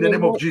pray for her in the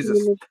name of Jesus.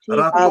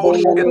 Lord,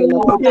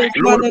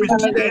 Yes, we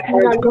Father stand in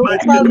God. the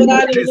mighty Father name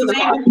of God, in the Jesus.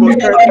 name of For Jesus,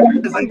 Sister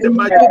Teresa in the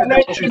mighty name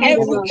of break Jesus.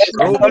 every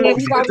Robo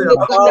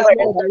covenant, Father God, that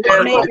was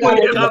made, God,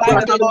 in the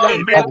life of your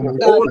man,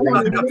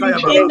 Father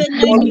God. In the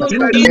name of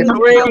Jesus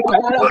Christ,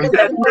 God, I put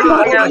the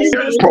blood of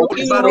Jesus to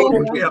you, Lord.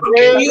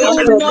 You know,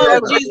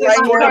 Jesus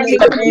Christ,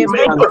 to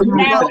break it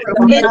now.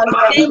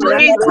 In the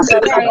name of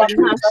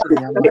Jesus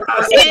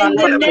Christ. In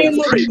the name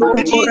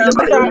of Jesus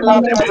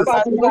Christ,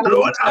 Father God.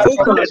 Lord, as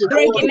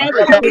Breaking every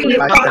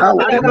covenant, Father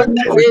God, that was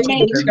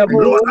made.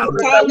 Lord, I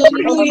stand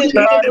free Hallelujah to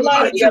in the the blood of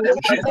mighty name Jesus.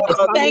 of Jesus.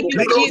 Thank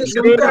you, Libro Jesus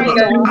Shekeba,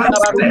 Christ. I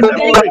stand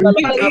Thank free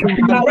you, Father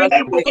in the God.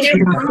 name of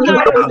Every Jesus.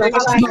 pattern, I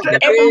Father God.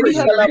 set Every free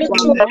in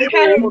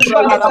habitual the name of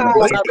pattern, Jesus.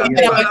 Father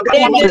God.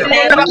 In the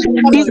Rikatalabadosheba, name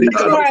of Jesus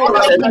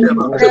Christ.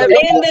 Ribalabadosheba.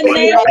 In the Oh, in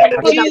name the of name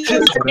of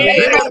Jesus Jesus,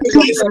 let Christ.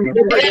 peace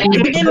reign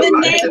in In the the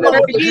mighty name name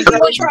of of Jesus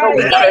Jesus. Christ. Let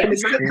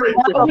peace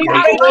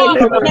reign We in break the it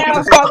name of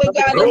now, Jesus. Father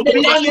God, in the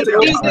name of Rokosheba,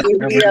 Jesus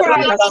Christ.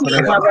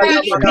 Libralabasheba, We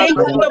thank the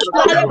blood of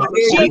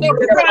Libralabasheba,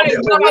 Jesus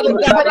Christ,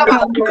 Librosheba, Father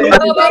God. We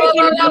break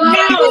it now,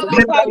 Father God.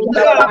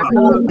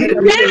 Libralabasheba. In the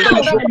name of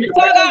Now,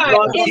 Jesus.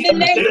 Father God, in In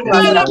the the name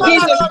name of of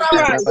Jesus. Jesus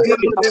Christ.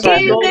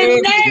 In the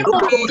name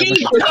of In the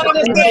Jesus.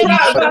 name of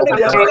Jesus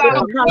Christ, Father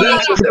Rokosheba, God.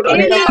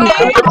 let them In the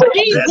die. name of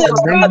Let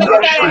Jesus, them Father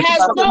die God, right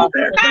has now. no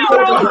Let them power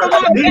over over her.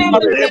 my In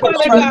the family, name of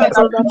Father God.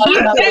 Jesus.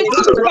 We Let them thank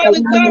you, die right Father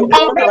now. God,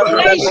 for Over her.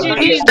 revelation,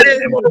 In the Jesus.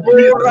 name of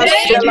Jesus.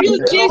 Thank you,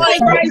 Jesus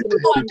Christ.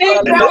 Thank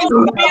you, Let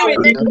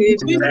Holy her Spirit.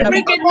 We stand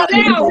break it up.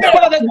 now, Stand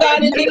Father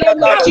God, in the in the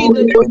name of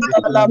name of Jesus.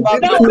 Jesus.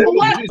 In No the name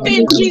of Jesus.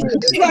 weapon,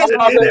 Jesus In Christ, the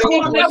that is name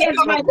of formed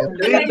against Jesus. my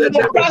In life the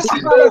will name of prosper,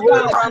 Jesus.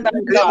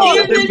 Father God.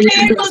 In the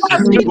In name the of name Jesus. of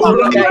Jesus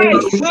Ora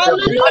Christ. barushkeba.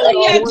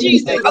 Hallelujah,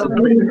 Jesus.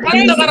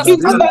 Thank you,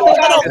 Father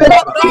God, for the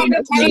Libradoshkeba. blood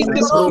of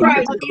Jesus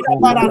Christ.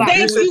 Libroshkeba. Thank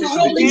Listen you, to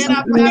me. Holy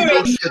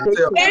Spirit.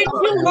 Thank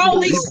Libroshkeba. you,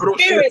 Holy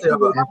Spirit.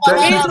 Libroshkeba.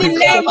 Thank you, In the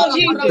Jesus. name of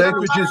Jesus. Thank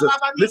you, Jesus.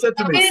 Listen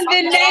to me. In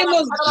the name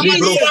of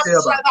Jesus.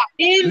 Libroshkeba.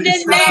 In the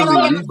Listen to name me.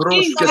 of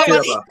Jesus.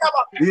 Libroshkeba.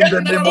 In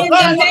the name of In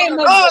the Jesus. name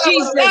of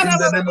In the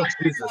Jesus. name of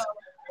Jesus.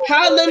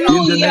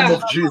 In the name Hallelujah.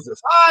 of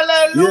Jesus.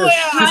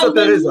 Yes, Sister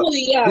Teresa,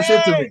 Hallelujah.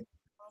 listen to me.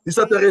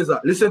 Sister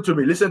Teresa, listen to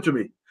me. Listen to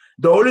me.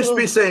 The Holy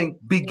Spirit Oh, saying,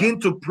 begin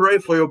to pray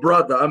for your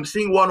brother. I'm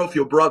seeing one of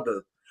your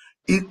brothers.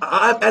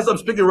 As I'm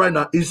speaking right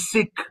now, is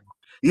sick.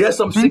 He has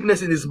some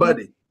sickness in his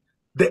body.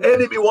 The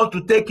enemy want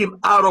to take him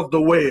out of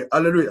the way.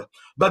 Hallelujah.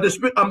 But the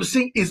spirit I'm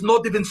seeing is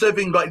not even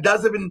serving God. He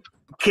doesn't even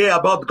care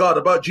about God,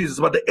 about Jesus.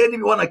 But the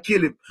enemy want to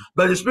kill him.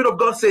 But the Spirit of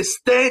God says,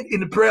 stand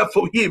in prayer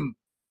for him.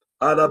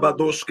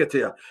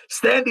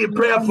 Stand in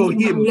prayer for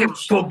him,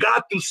 for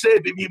God to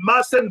save him. He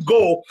mustn't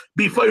go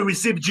before he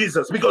receives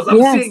Jesus. Because I'm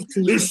Yes, seeing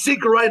Jesus. he's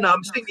sick right now.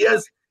 I'm seeing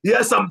he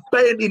has some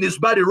pain in his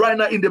body right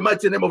now in the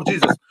mighty name of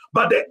Jesus.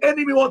 But the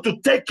enemy want to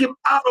take him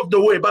out of the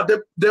way. But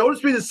the Holy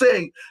Spirit is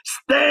saying,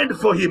 stand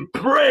for him,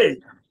 pray.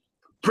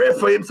 Pray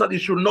for him so that he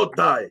should not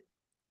die.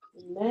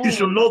 He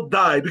should not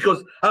die.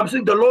 Because I'm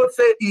saying the Lord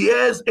said he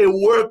has a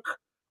work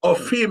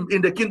of him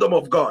in the kingdom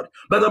of God.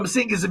 But I'm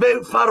saying he's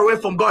very far away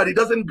from God. He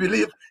doesn't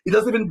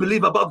even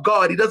believe about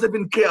God. He doesn't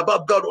even care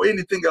about God or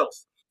anything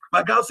else.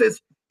 But God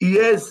says he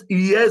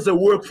has a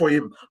work for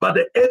him. But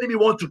the enemy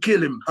wants to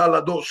kill him.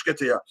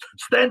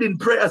 Stand in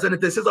prayer as an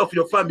intercessor of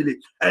your family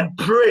and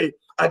pray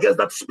against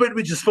that spirit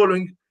which is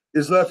following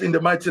his life in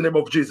the mighty name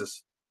of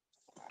Jesus.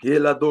 I'm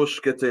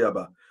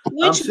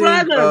which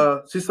seeing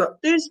brother? sister.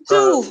 There's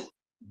two.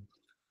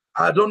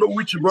 I don't know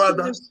which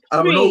brother. There's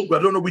I three.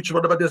 don't know which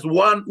brother, but there's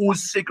one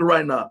who's sick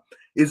right now.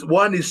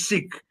 One is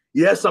sick.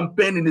 He has some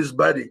pain in his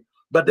body,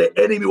 but the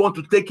enemy want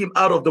to take him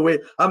out of the way.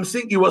 I'm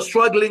seeing he was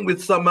struggling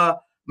with some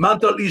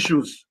mental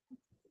issues.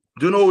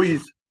 Do you know who he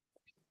is?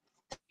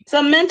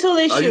 Some mental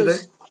Are you there?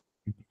 issues.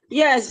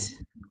 Yes.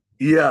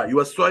 Yeah, you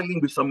are struggling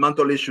with some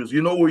mental issues.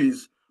 You know who he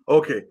is?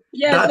 Okay,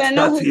 Yes, I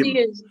know that's who he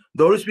him. is.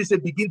 The Holy Spirit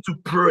said, begin to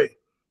pray.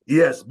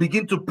 Yes,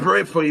 begin to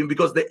pray for him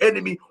because the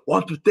enemy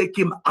want to take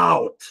him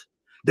out.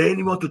 The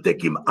enemy want to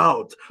take him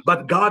out.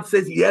 But God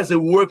says he has a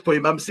work for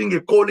him. I'm seeing a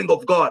calling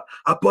of God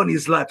upon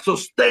his life. So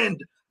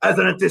stand as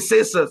an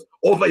intercessor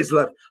over his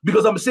life.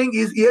 Because I'm saying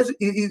he's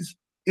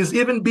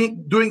even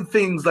been doing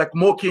things like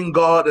mocking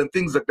God and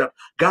things like that.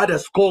 God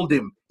has called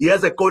him. He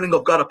has a calling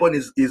of God upon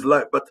his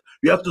life. But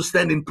you have to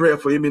stand in prayer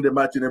for him in the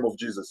mighty name of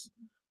Jesus.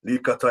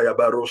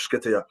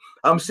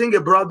 I'm seeing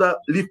a brother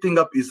lifting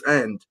up his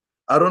hand.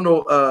 I don't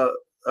know,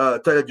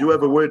 Tyler, do you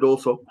have a word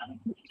also?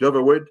 Do you have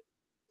a word?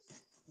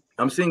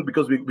 I'm seeing,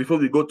 because before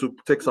we go to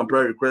take some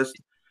prayer requests,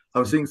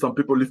 I'm seeing some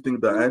people lifting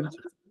their hand.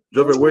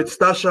 Do you have a word?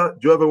 Stasha,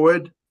 do you have a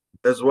word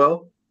as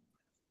well?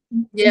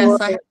 Yes, Go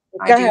I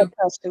ahead, do.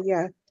 Pastor.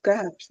 Yeah, go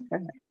ahead. Go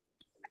ahead.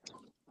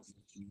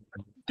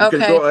 You can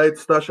Okay. go ahead,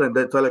 Stasha, and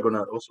then Tyler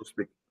gonna also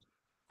speak.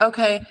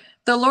 Okay.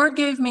 The Lord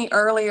gave me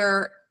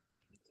earlier,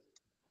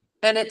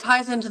 and it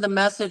ties into the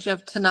message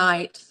of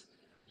tonight.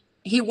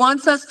 He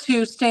wants us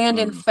to stand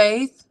in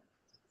faith.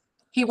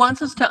 He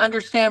wants us to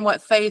understand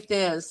what faith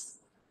is.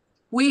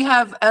 We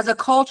have, as a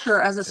culture,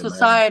 as a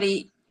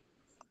society,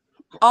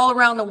 all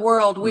around the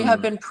world, we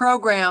have been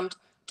programmed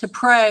to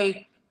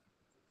pray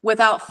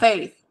without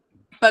faith.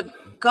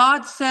 But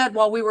God said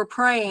while we were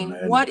praying,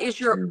 what is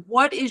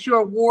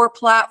your war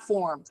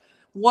platform?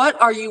 What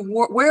are you,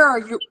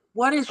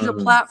 what is your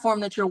platform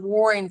that you're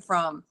warring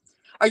from?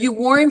 Are you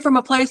warring from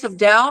a place of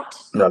doubt?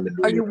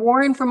 Are you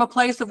warring from a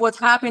place of what's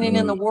happening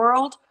in the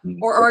world?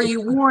 Or are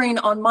you warring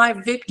on my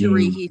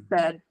victory, he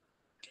said.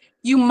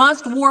 You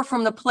must war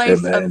from the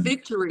place of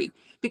victory,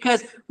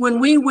 because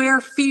when we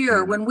wear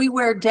fear, when we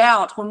wear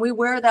doubt, when we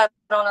wear that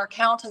on our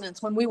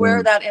countenance, when we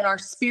wear that in our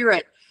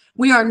spirit,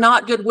 we are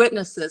not good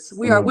witnesses.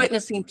 We are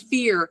witnessing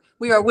fear.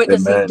 We are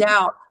witnessing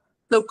doubt.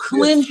 So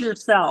cleanse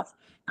yourself,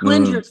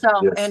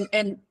 and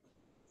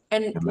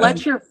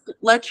let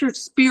your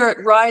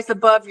spirit rise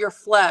above your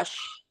flesh.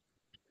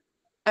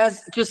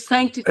 As just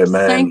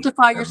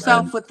sanctify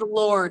yourself with the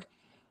Lord.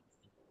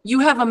 You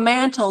have a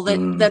mantle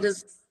that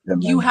is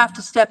you have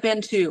to step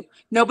into.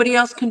 Nobody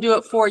else can do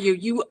it for you.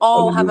 You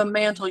all have a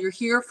mantle. You're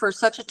here for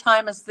such a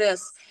time as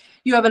this.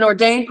 You have an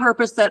ordained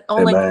purpose that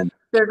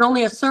there's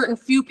only a certain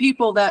few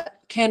people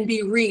that can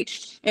be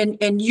reached,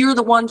 and you're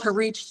the one to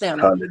reach them.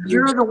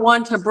 You're the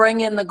one to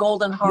bring in the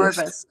golden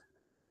harvest.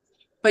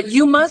 But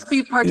you must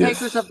be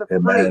partakers of the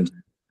fruit.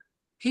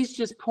 He's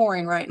just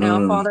pouring right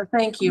now, Father.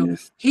 Thank you.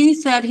 He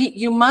said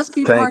you must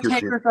be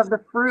partakers of the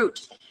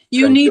fruit.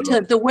 You need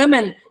to, the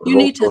women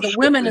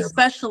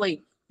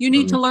especially, you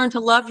need to learn to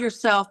love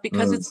yourself,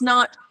 because it's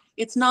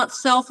not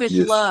selfish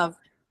love.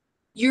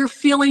 You're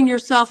filling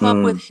yourself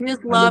up with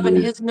his love and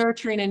his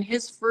nurturing and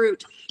his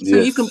fruit, so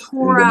you can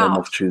pour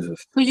out.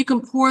 So you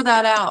can pour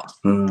that out.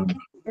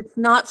 It's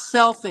not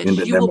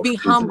selfish. You will be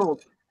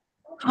humbled.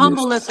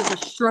 Humbleness is a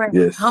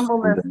strength.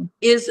 Humbleness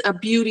is a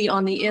beauty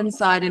on the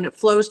inside, and it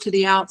flows to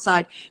the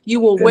outside. You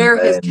will wear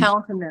his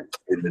countenance.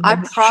 I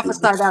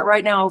prophesy that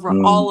right now over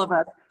all of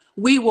us.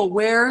 We will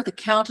wear the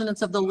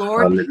countenance of the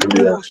Lord. We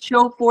will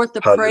show forth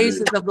the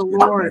praises of the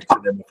Lord.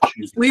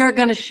 We are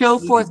going to show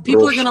forth.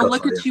 People are going to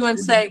look at you and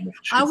say,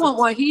 I want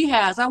what he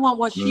has. I want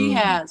what she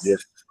has.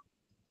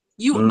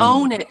 You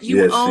own it.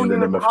 You own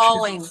your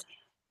calling.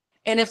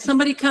 And if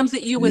somebody comes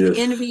at you with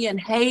envy and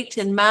hate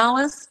and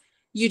malice,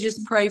 you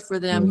just pray for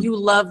them. You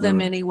love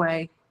them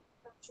anyway.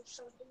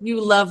 You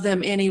love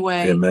them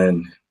anyway.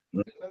 Amen.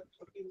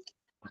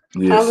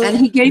 Yes. And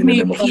he gave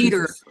me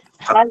Peter.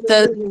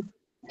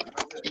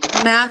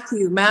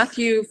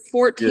 Matthew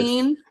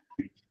 14,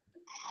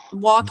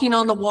 walking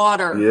on the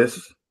water.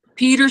 Yes.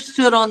 Peter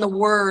stood on the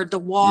word, the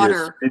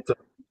water.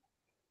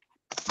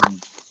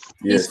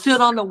 He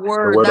stood on the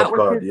word. That was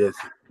God. Yes.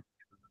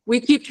 We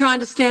keep trying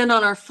to stand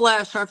on our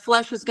flesh. Our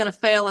flesh is going to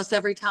fail us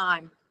every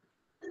time.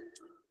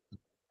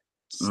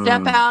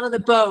 Step out of the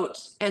boat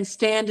and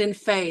stand in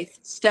faith.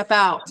 Step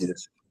out.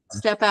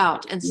 Step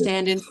out and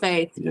stand in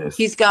faith.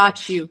 He's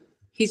got you.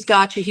 He's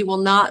got you. He will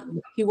not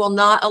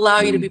allow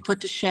you to be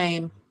put to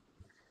shame.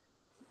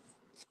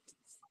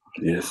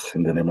 Yes,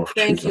 in the name of Jesus.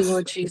 Thank you,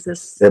 Lord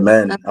Jesus.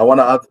 Amen. I want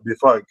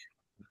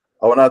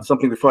to add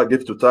something before I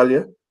give to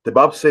Talia. The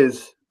Bible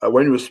says,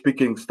 when you were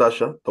speaking,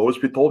 Stasha, the Holy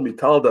Spirit told me,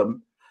 tell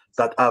them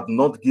that I have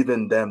not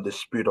given them the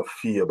spirit of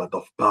fear, but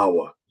of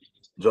power.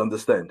 Do you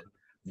understand?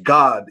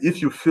 God,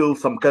 if you feel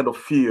some kind of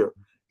fear,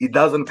 it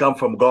doesn't come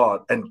from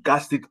God, and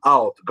cast it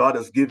out. God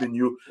has given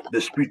you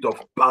the spirit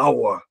of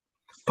power.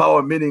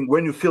 Power meaning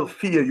when you feel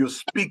fear, you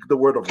speak the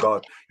word of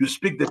God. You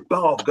speak the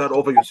power of God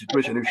over your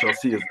situation. You shall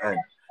see his hand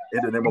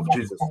in the name of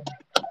Jesus.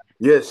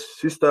 Yes,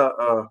 Sister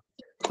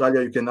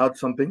Talia, you can add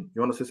something.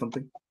 You want to say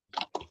something?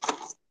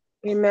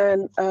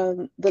 Amen.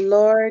 The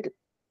Lord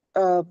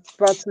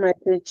brought to my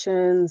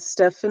attention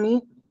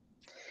Stephanie.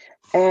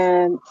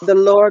 And the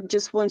Lord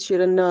just wants you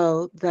to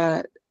know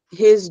that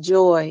his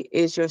joy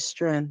is your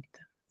strength.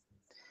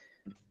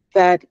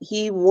 That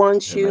he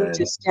wants you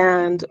to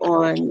stand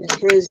on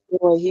his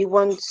joy. He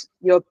wants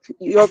your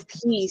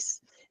peace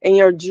and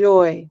your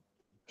joy.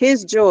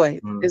 His joy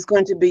is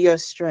going to be your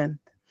strength.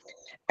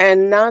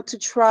 And not to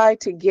try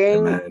to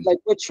gain like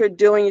what you're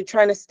doing. You're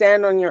trying to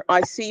stand on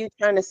I see you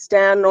trying to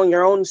stand on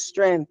your own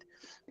strength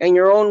and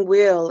your own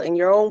will and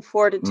your own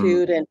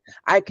fortitude. And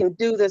I can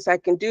do this. I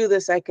can do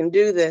this. I can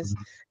do this.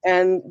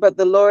 But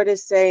the Lord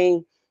is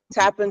saying,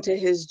 tap into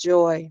his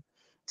joy.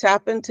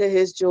 Tap into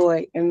his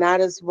joy, and that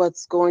is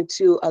what's going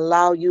to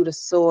allow you to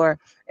soar,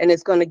 and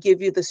it's going to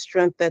give you the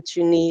strength that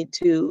you need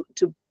to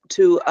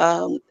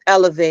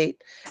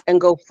elevate and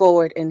go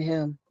forward in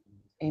him.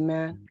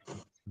 Amen.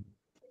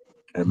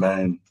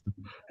 Amen.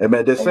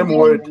 Amen. The same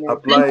word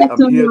apply.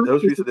 I'm here.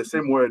 The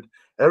same word.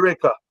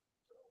 Erica,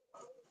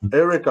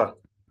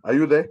 are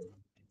you there?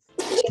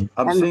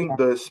 I'm seeing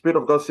the Spirit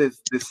of God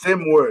says the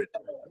same word.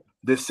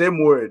 The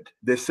same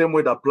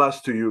word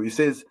applies to you. He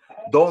says,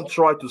 don't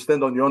try to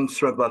stand on your own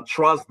strength, but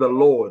trust the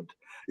Lord.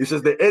 He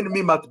says, the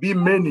enemy might be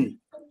many,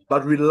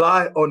 but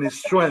rely on his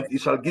strength. He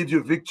shall give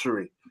you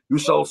victory. You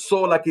shall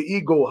soar like an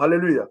eagle.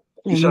 Hallelujah.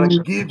 He shall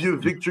give you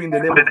victory in the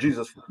name of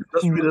Jesus.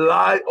 Just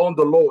rely on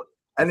the Lord,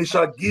 and he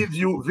shall give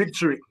you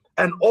victory.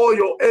 And all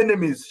your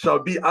enemies shall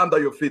be under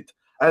your feet,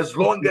 as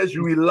long as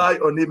you rely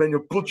on him and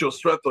you put your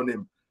strength on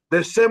him.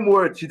 The same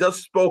word she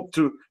just spoke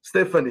to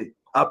Stephanie.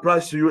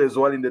 applies to you as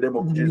well in the name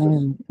of Jesus.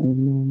 Amen.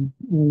 Amen.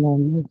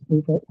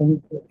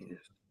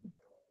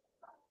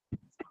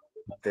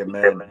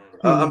 Amen. Amen.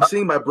 I'm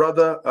seeing my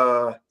brother,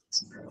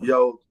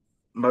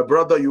 my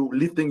brother, you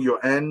lifting your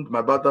hand,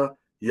 my brother,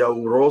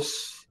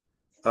 Ross.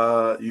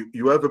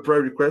 You have a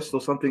prayer request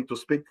or something to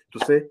speak, to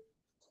say?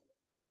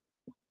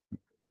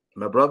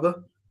 My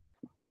brother,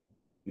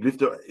 you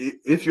lift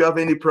if you have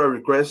any prayer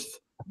requests,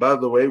 by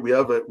the way, we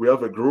have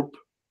a group.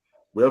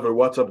 We have a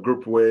WhatsApp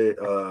group where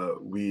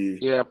we.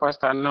 Yeah,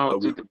 Pastor. No.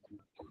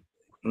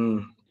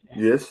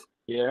 Yes.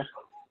 Yeah.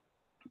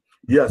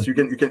 Yes, you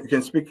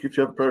can speak if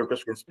you have a prayer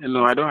request. You can speak.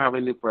 No, I don't have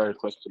any prayer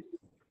request.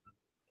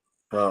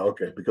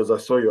 Okay, because I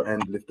saw your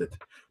hand lifted.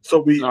 So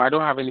we. No, I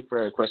don't have any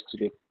prayer request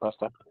today,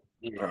 Pastor.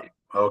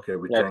 Okay,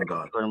 we thank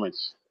God. Thank you very much.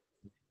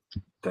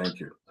 Thank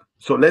you.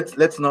 So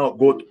let's now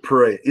go to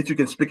pray. If you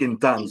can speak in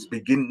tongues,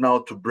 begin now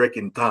to break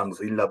in tongues.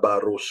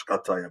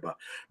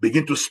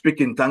 Begin to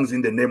speak in tongues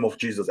in the name of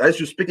Jesus. As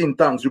you speak in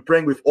tongues, you're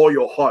praying with all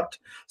your heart.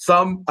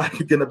 Some are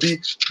gonna be,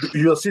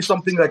 you'll see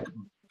something like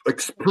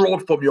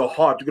explode from your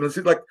heart. You're gonna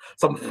see like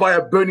some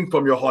fire burning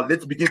from your heart.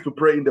 Let's begin to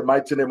pray in the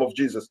mighty name of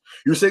Jesus.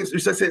 You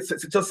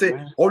just say,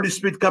 Holy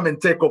Spirit, come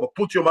and take over.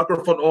 Put your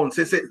microphone on.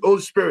 Say,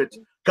 Holy Spirit,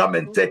 come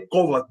and take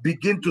over.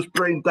 Begin to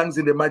pray in tongues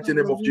in the mighty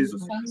name of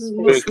Jesus.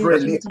 Let's pray.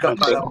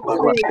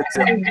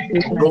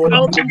 Lord,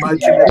 in the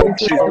mighty name of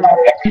Jesus.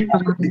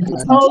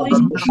 Lord,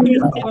 let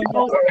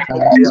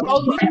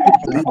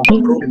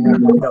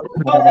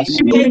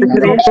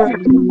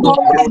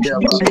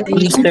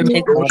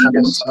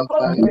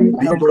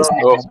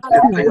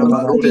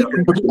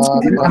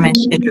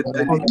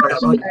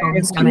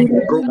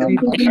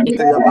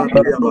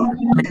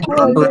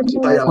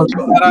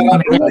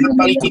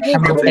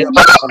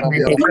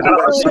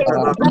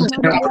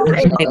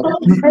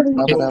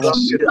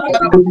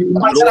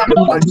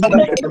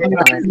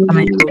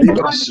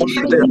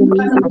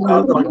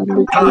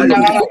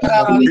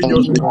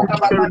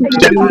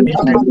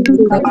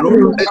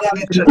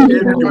each and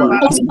everyone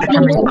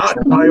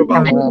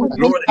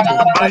Lord, in the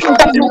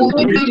mighty name of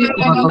Jesus.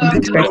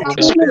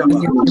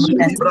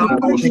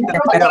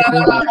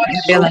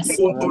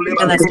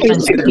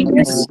 Holy Spirit,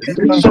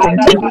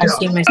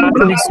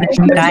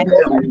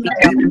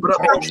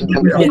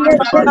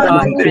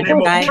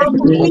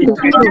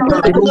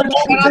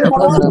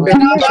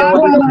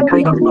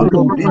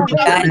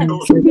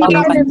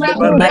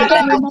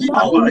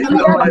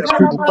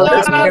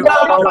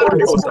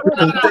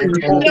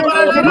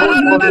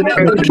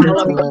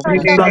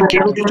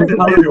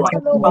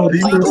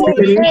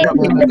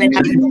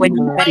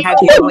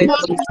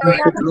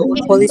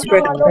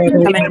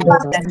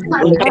 come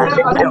and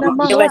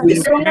give us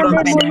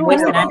discernment and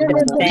wisdom and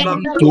understanding.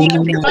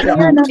 We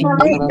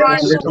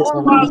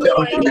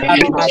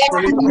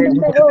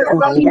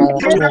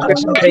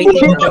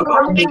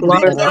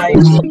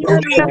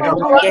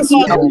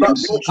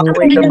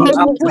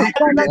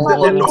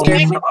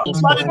glorify you.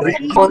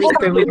 Yes, you are Holy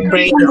Spirit, we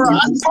pray.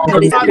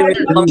 Holy Spirit,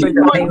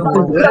 glorify you.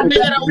 You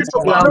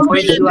are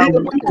worthy, you are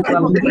worthy, you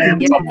are worthy.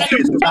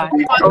 Yes, God.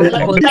 Oh,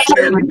 Holy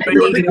Spirit, we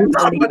praise you.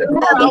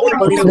 Holy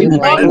Spirit, we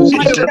praise you.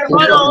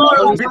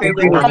 Holy Spirit,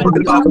 we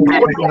lift you up.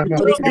 Holy Spirit, we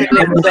exalt you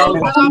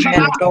and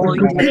adore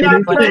you.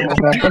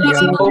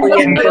 Oh,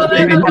 yes, Holy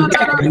Spirit,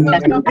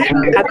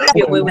 have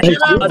your way with us.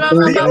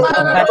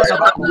 God, help us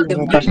to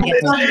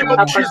obedience.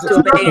 Help us to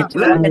obey and to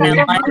walk in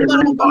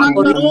alignment.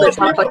 Holy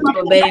Spirit, help us to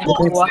obey and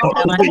to walk in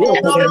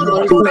alignment. Holy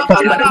Spirit,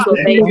 help us to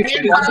obey and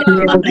to walk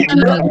in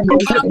alignment.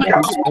 Holy Spirit,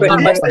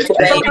 help us to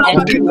obey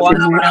and to walk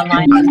in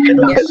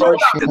alignment. Yes, Lord.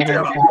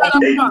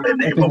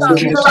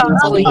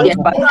 Oh, yes,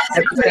 Father,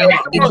 everything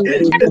with you.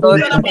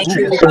 Lord, thank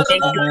you, thank you,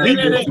 thank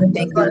you, thank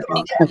you, thank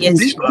you.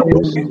 Yes.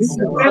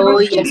 Oh,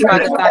 yes,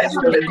 Father God, we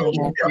thank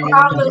you.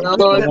 Lord,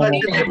 we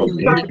thank you.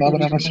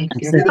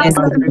 Yes,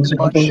 Lord.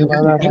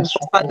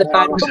 Father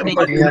God, we thank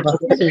you.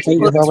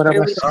 Holy Spirit,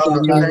 we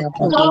thank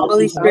you.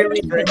 Holy Spirit,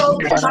 we thank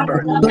you.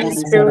 Holy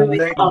Spirit, we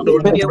thank you.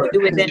 Have your way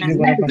within us.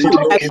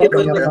 Have your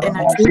way within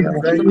us.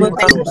 Remove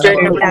the spirit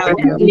of doubt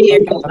and fear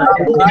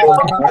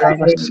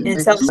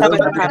and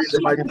self-sabotage.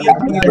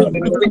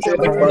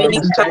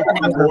 Any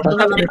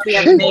covenant we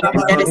have made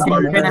that is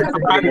hindering us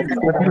from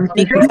our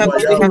any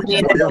covenant we have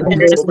made that is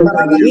hindering us from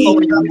moving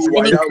forward.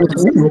 Any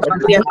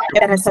covenant we have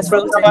made that has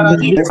frozen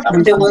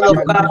the will of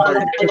God or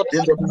the will of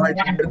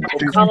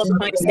call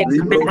upon you, say,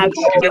 come and have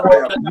your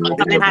way.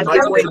 Come and have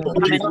your way.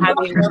 Come and have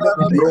your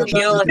way.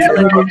 Heal us, heal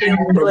us,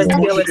 heal us,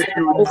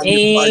 heal us.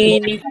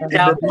 Any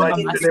doubt from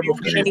us,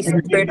 any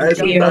spirit of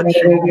fear,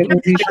 any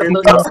spirit of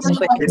low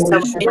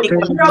self-confidence,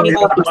 any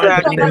altar to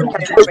our name,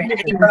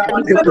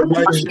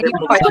 any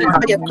part you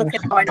have put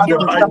in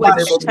our new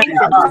instructions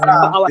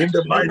for our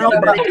now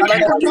may the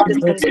blood of Jesus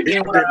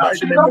continue.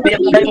 May the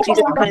blood of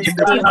Jesus continue.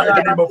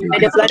 May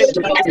the blood of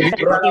Jesus continue.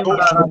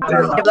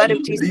 The blood of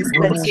Jesus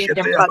continue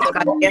them, Father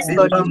God. Yes,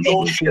 Lord, we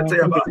thank you.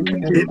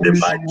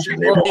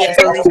 Oh, yes,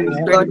 Holy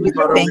Spirit, Lord, we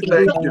thank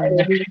you.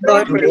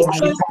 Lord, we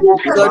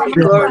Lord, we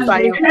glorify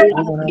you.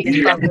 Yes,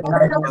 Father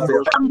God.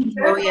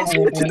 Oh, yes,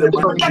 In the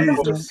name of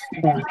Jesus.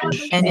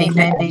 And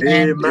amen,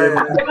 amen. Amen.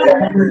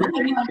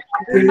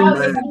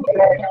 Amen.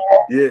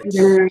 Yes.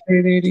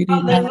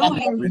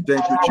 Hallelujah. We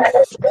thank you,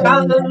 Jesus.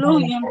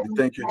 Hallelujah. We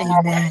thank you, Jesus.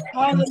 Amen.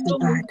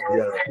 Hallelujah.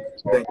 Yeah.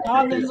 Thank you,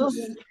 Jesus.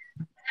 Hallelujah.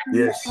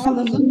 Yes.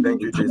 Hallelujah.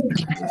 Thank you,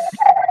 Jesus.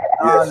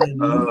 Yes.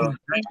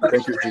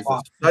 Thank you,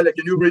 Jesus. Tyler,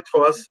 can you read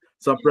for us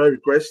some prayer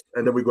requests,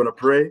 and then we're gonna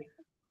pray?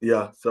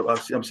 Yeah. So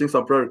I'm seeing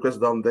some prayer requests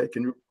down there.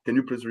 Can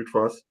you please read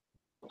for us?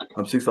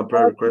 I'm seeing some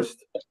prayer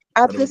requests,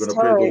 At and then we're this gonna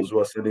pray time, those who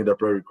are sending the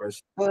prayer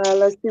requests.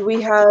 let's see,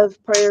 we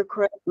have prayer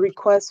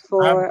requests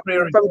from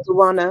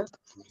Duana.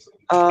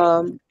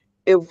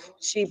 If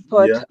she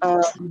put Yeah.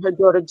 her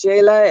daughter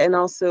Jayla and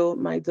also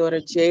my daughter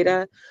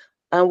Jada.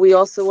 And we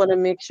also want to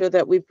make sure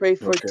that we pray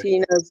for Okay.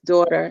 Tina's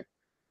daughter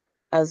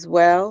as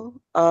well.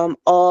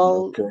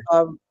 All Okay.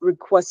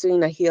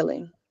 requesting a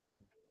healing.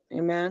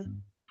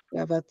 Amen.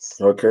 Yeah,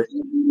 that's Okay.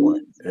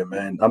 what.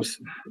 Amen.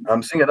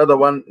 I'm seeing another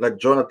one, like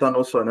Jonathan,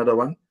 also another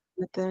one.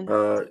 Nathan.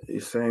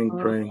 He's saying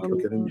praying.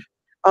 Okay, let me.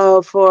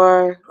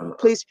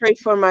 Please pray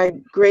for my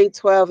grade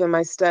 12 and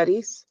my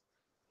studies.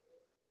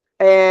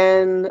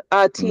 And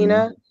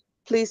Tina,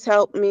 please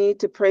help me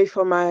to pray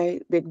for my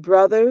big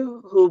brother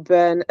who's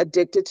been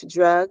addicted to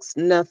drugs.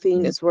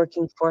 Nothing is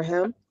working for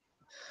him.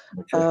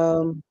 Okay.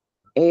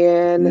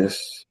 And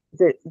Yes.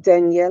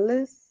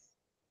 Danielis,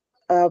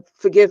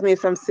 forgive me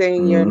if I'm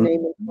saying your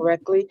name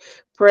incorrectly.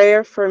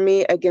 Prayer for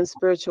me against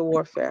spiritual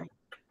warfare.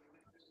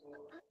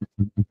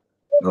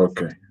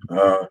 Okay.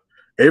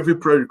 Every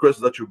prayer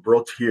request that you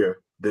brought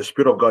here, the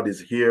Spirit of God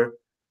is here,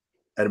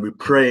 and we're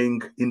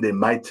praying in the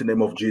mighty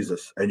name of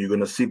Jesus. And you're going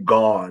to see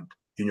God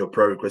in your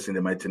prayer request in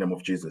the mighty name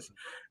of Jesus.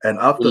 And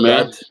after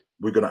that,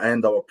 we're going to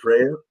end our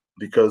prayer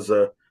because,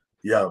 we're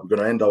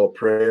going to end our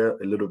prayer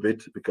a little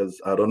bit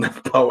because I don't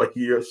have power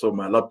here. So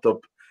my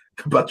laptop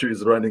battery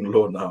is running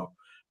low now.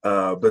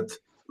 But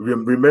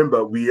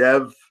remember, we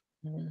have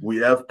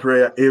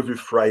prayer every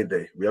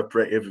Friday. We have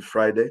prayer every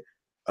Friday.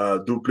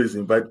 Do please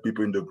invite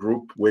people in the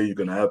group where you're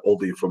going to have all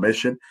the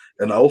information.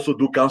 And I also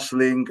do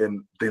counseling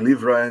and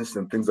deliverance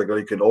and things like that.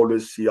 You can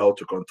always see how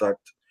to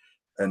contact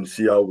and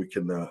see how we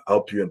can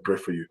help you and pray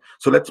for you.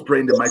 So let's pray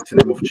in the mighty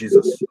name of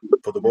Jesus.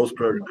 For the most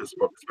prayer requests,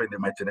 let's pray in the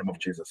mighty name of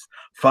Jesus.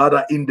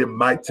 Father, in the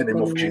mighty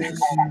name of Jesus.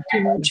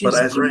 Father,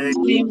 as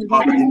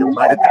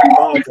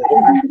Father, in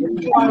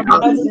the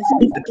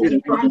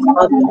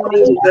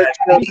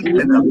mighty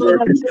and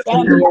powerful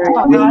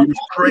we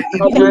pray in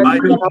the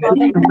mighty name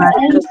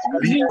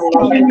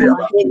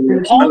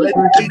let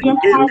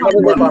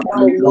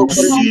everyone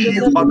see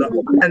you, Father,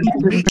 and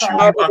meet you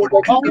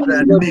in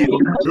their need.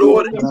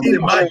 Lord, in the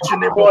mighty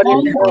name of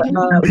Jesus,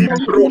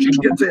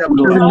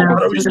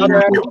 Father, we speak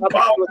your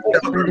power.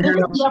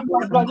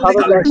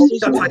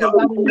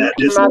 Let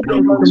this Father,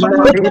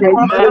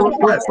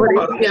 manifest,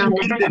 Father, in the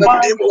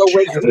name of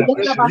Jesus.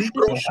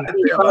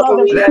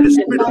 Let the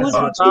Spirit of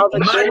God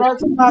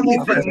manifest in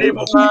the name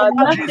of Jesus.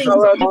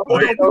 For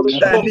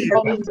their need,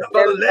 Father,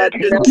 let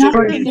the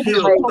children be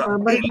healed in the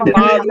name of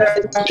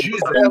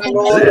Jesus.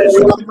 Let the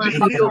be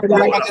healed,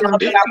 Lord, in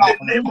the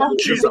name of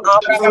Jesus.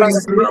 Father,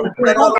 we pray for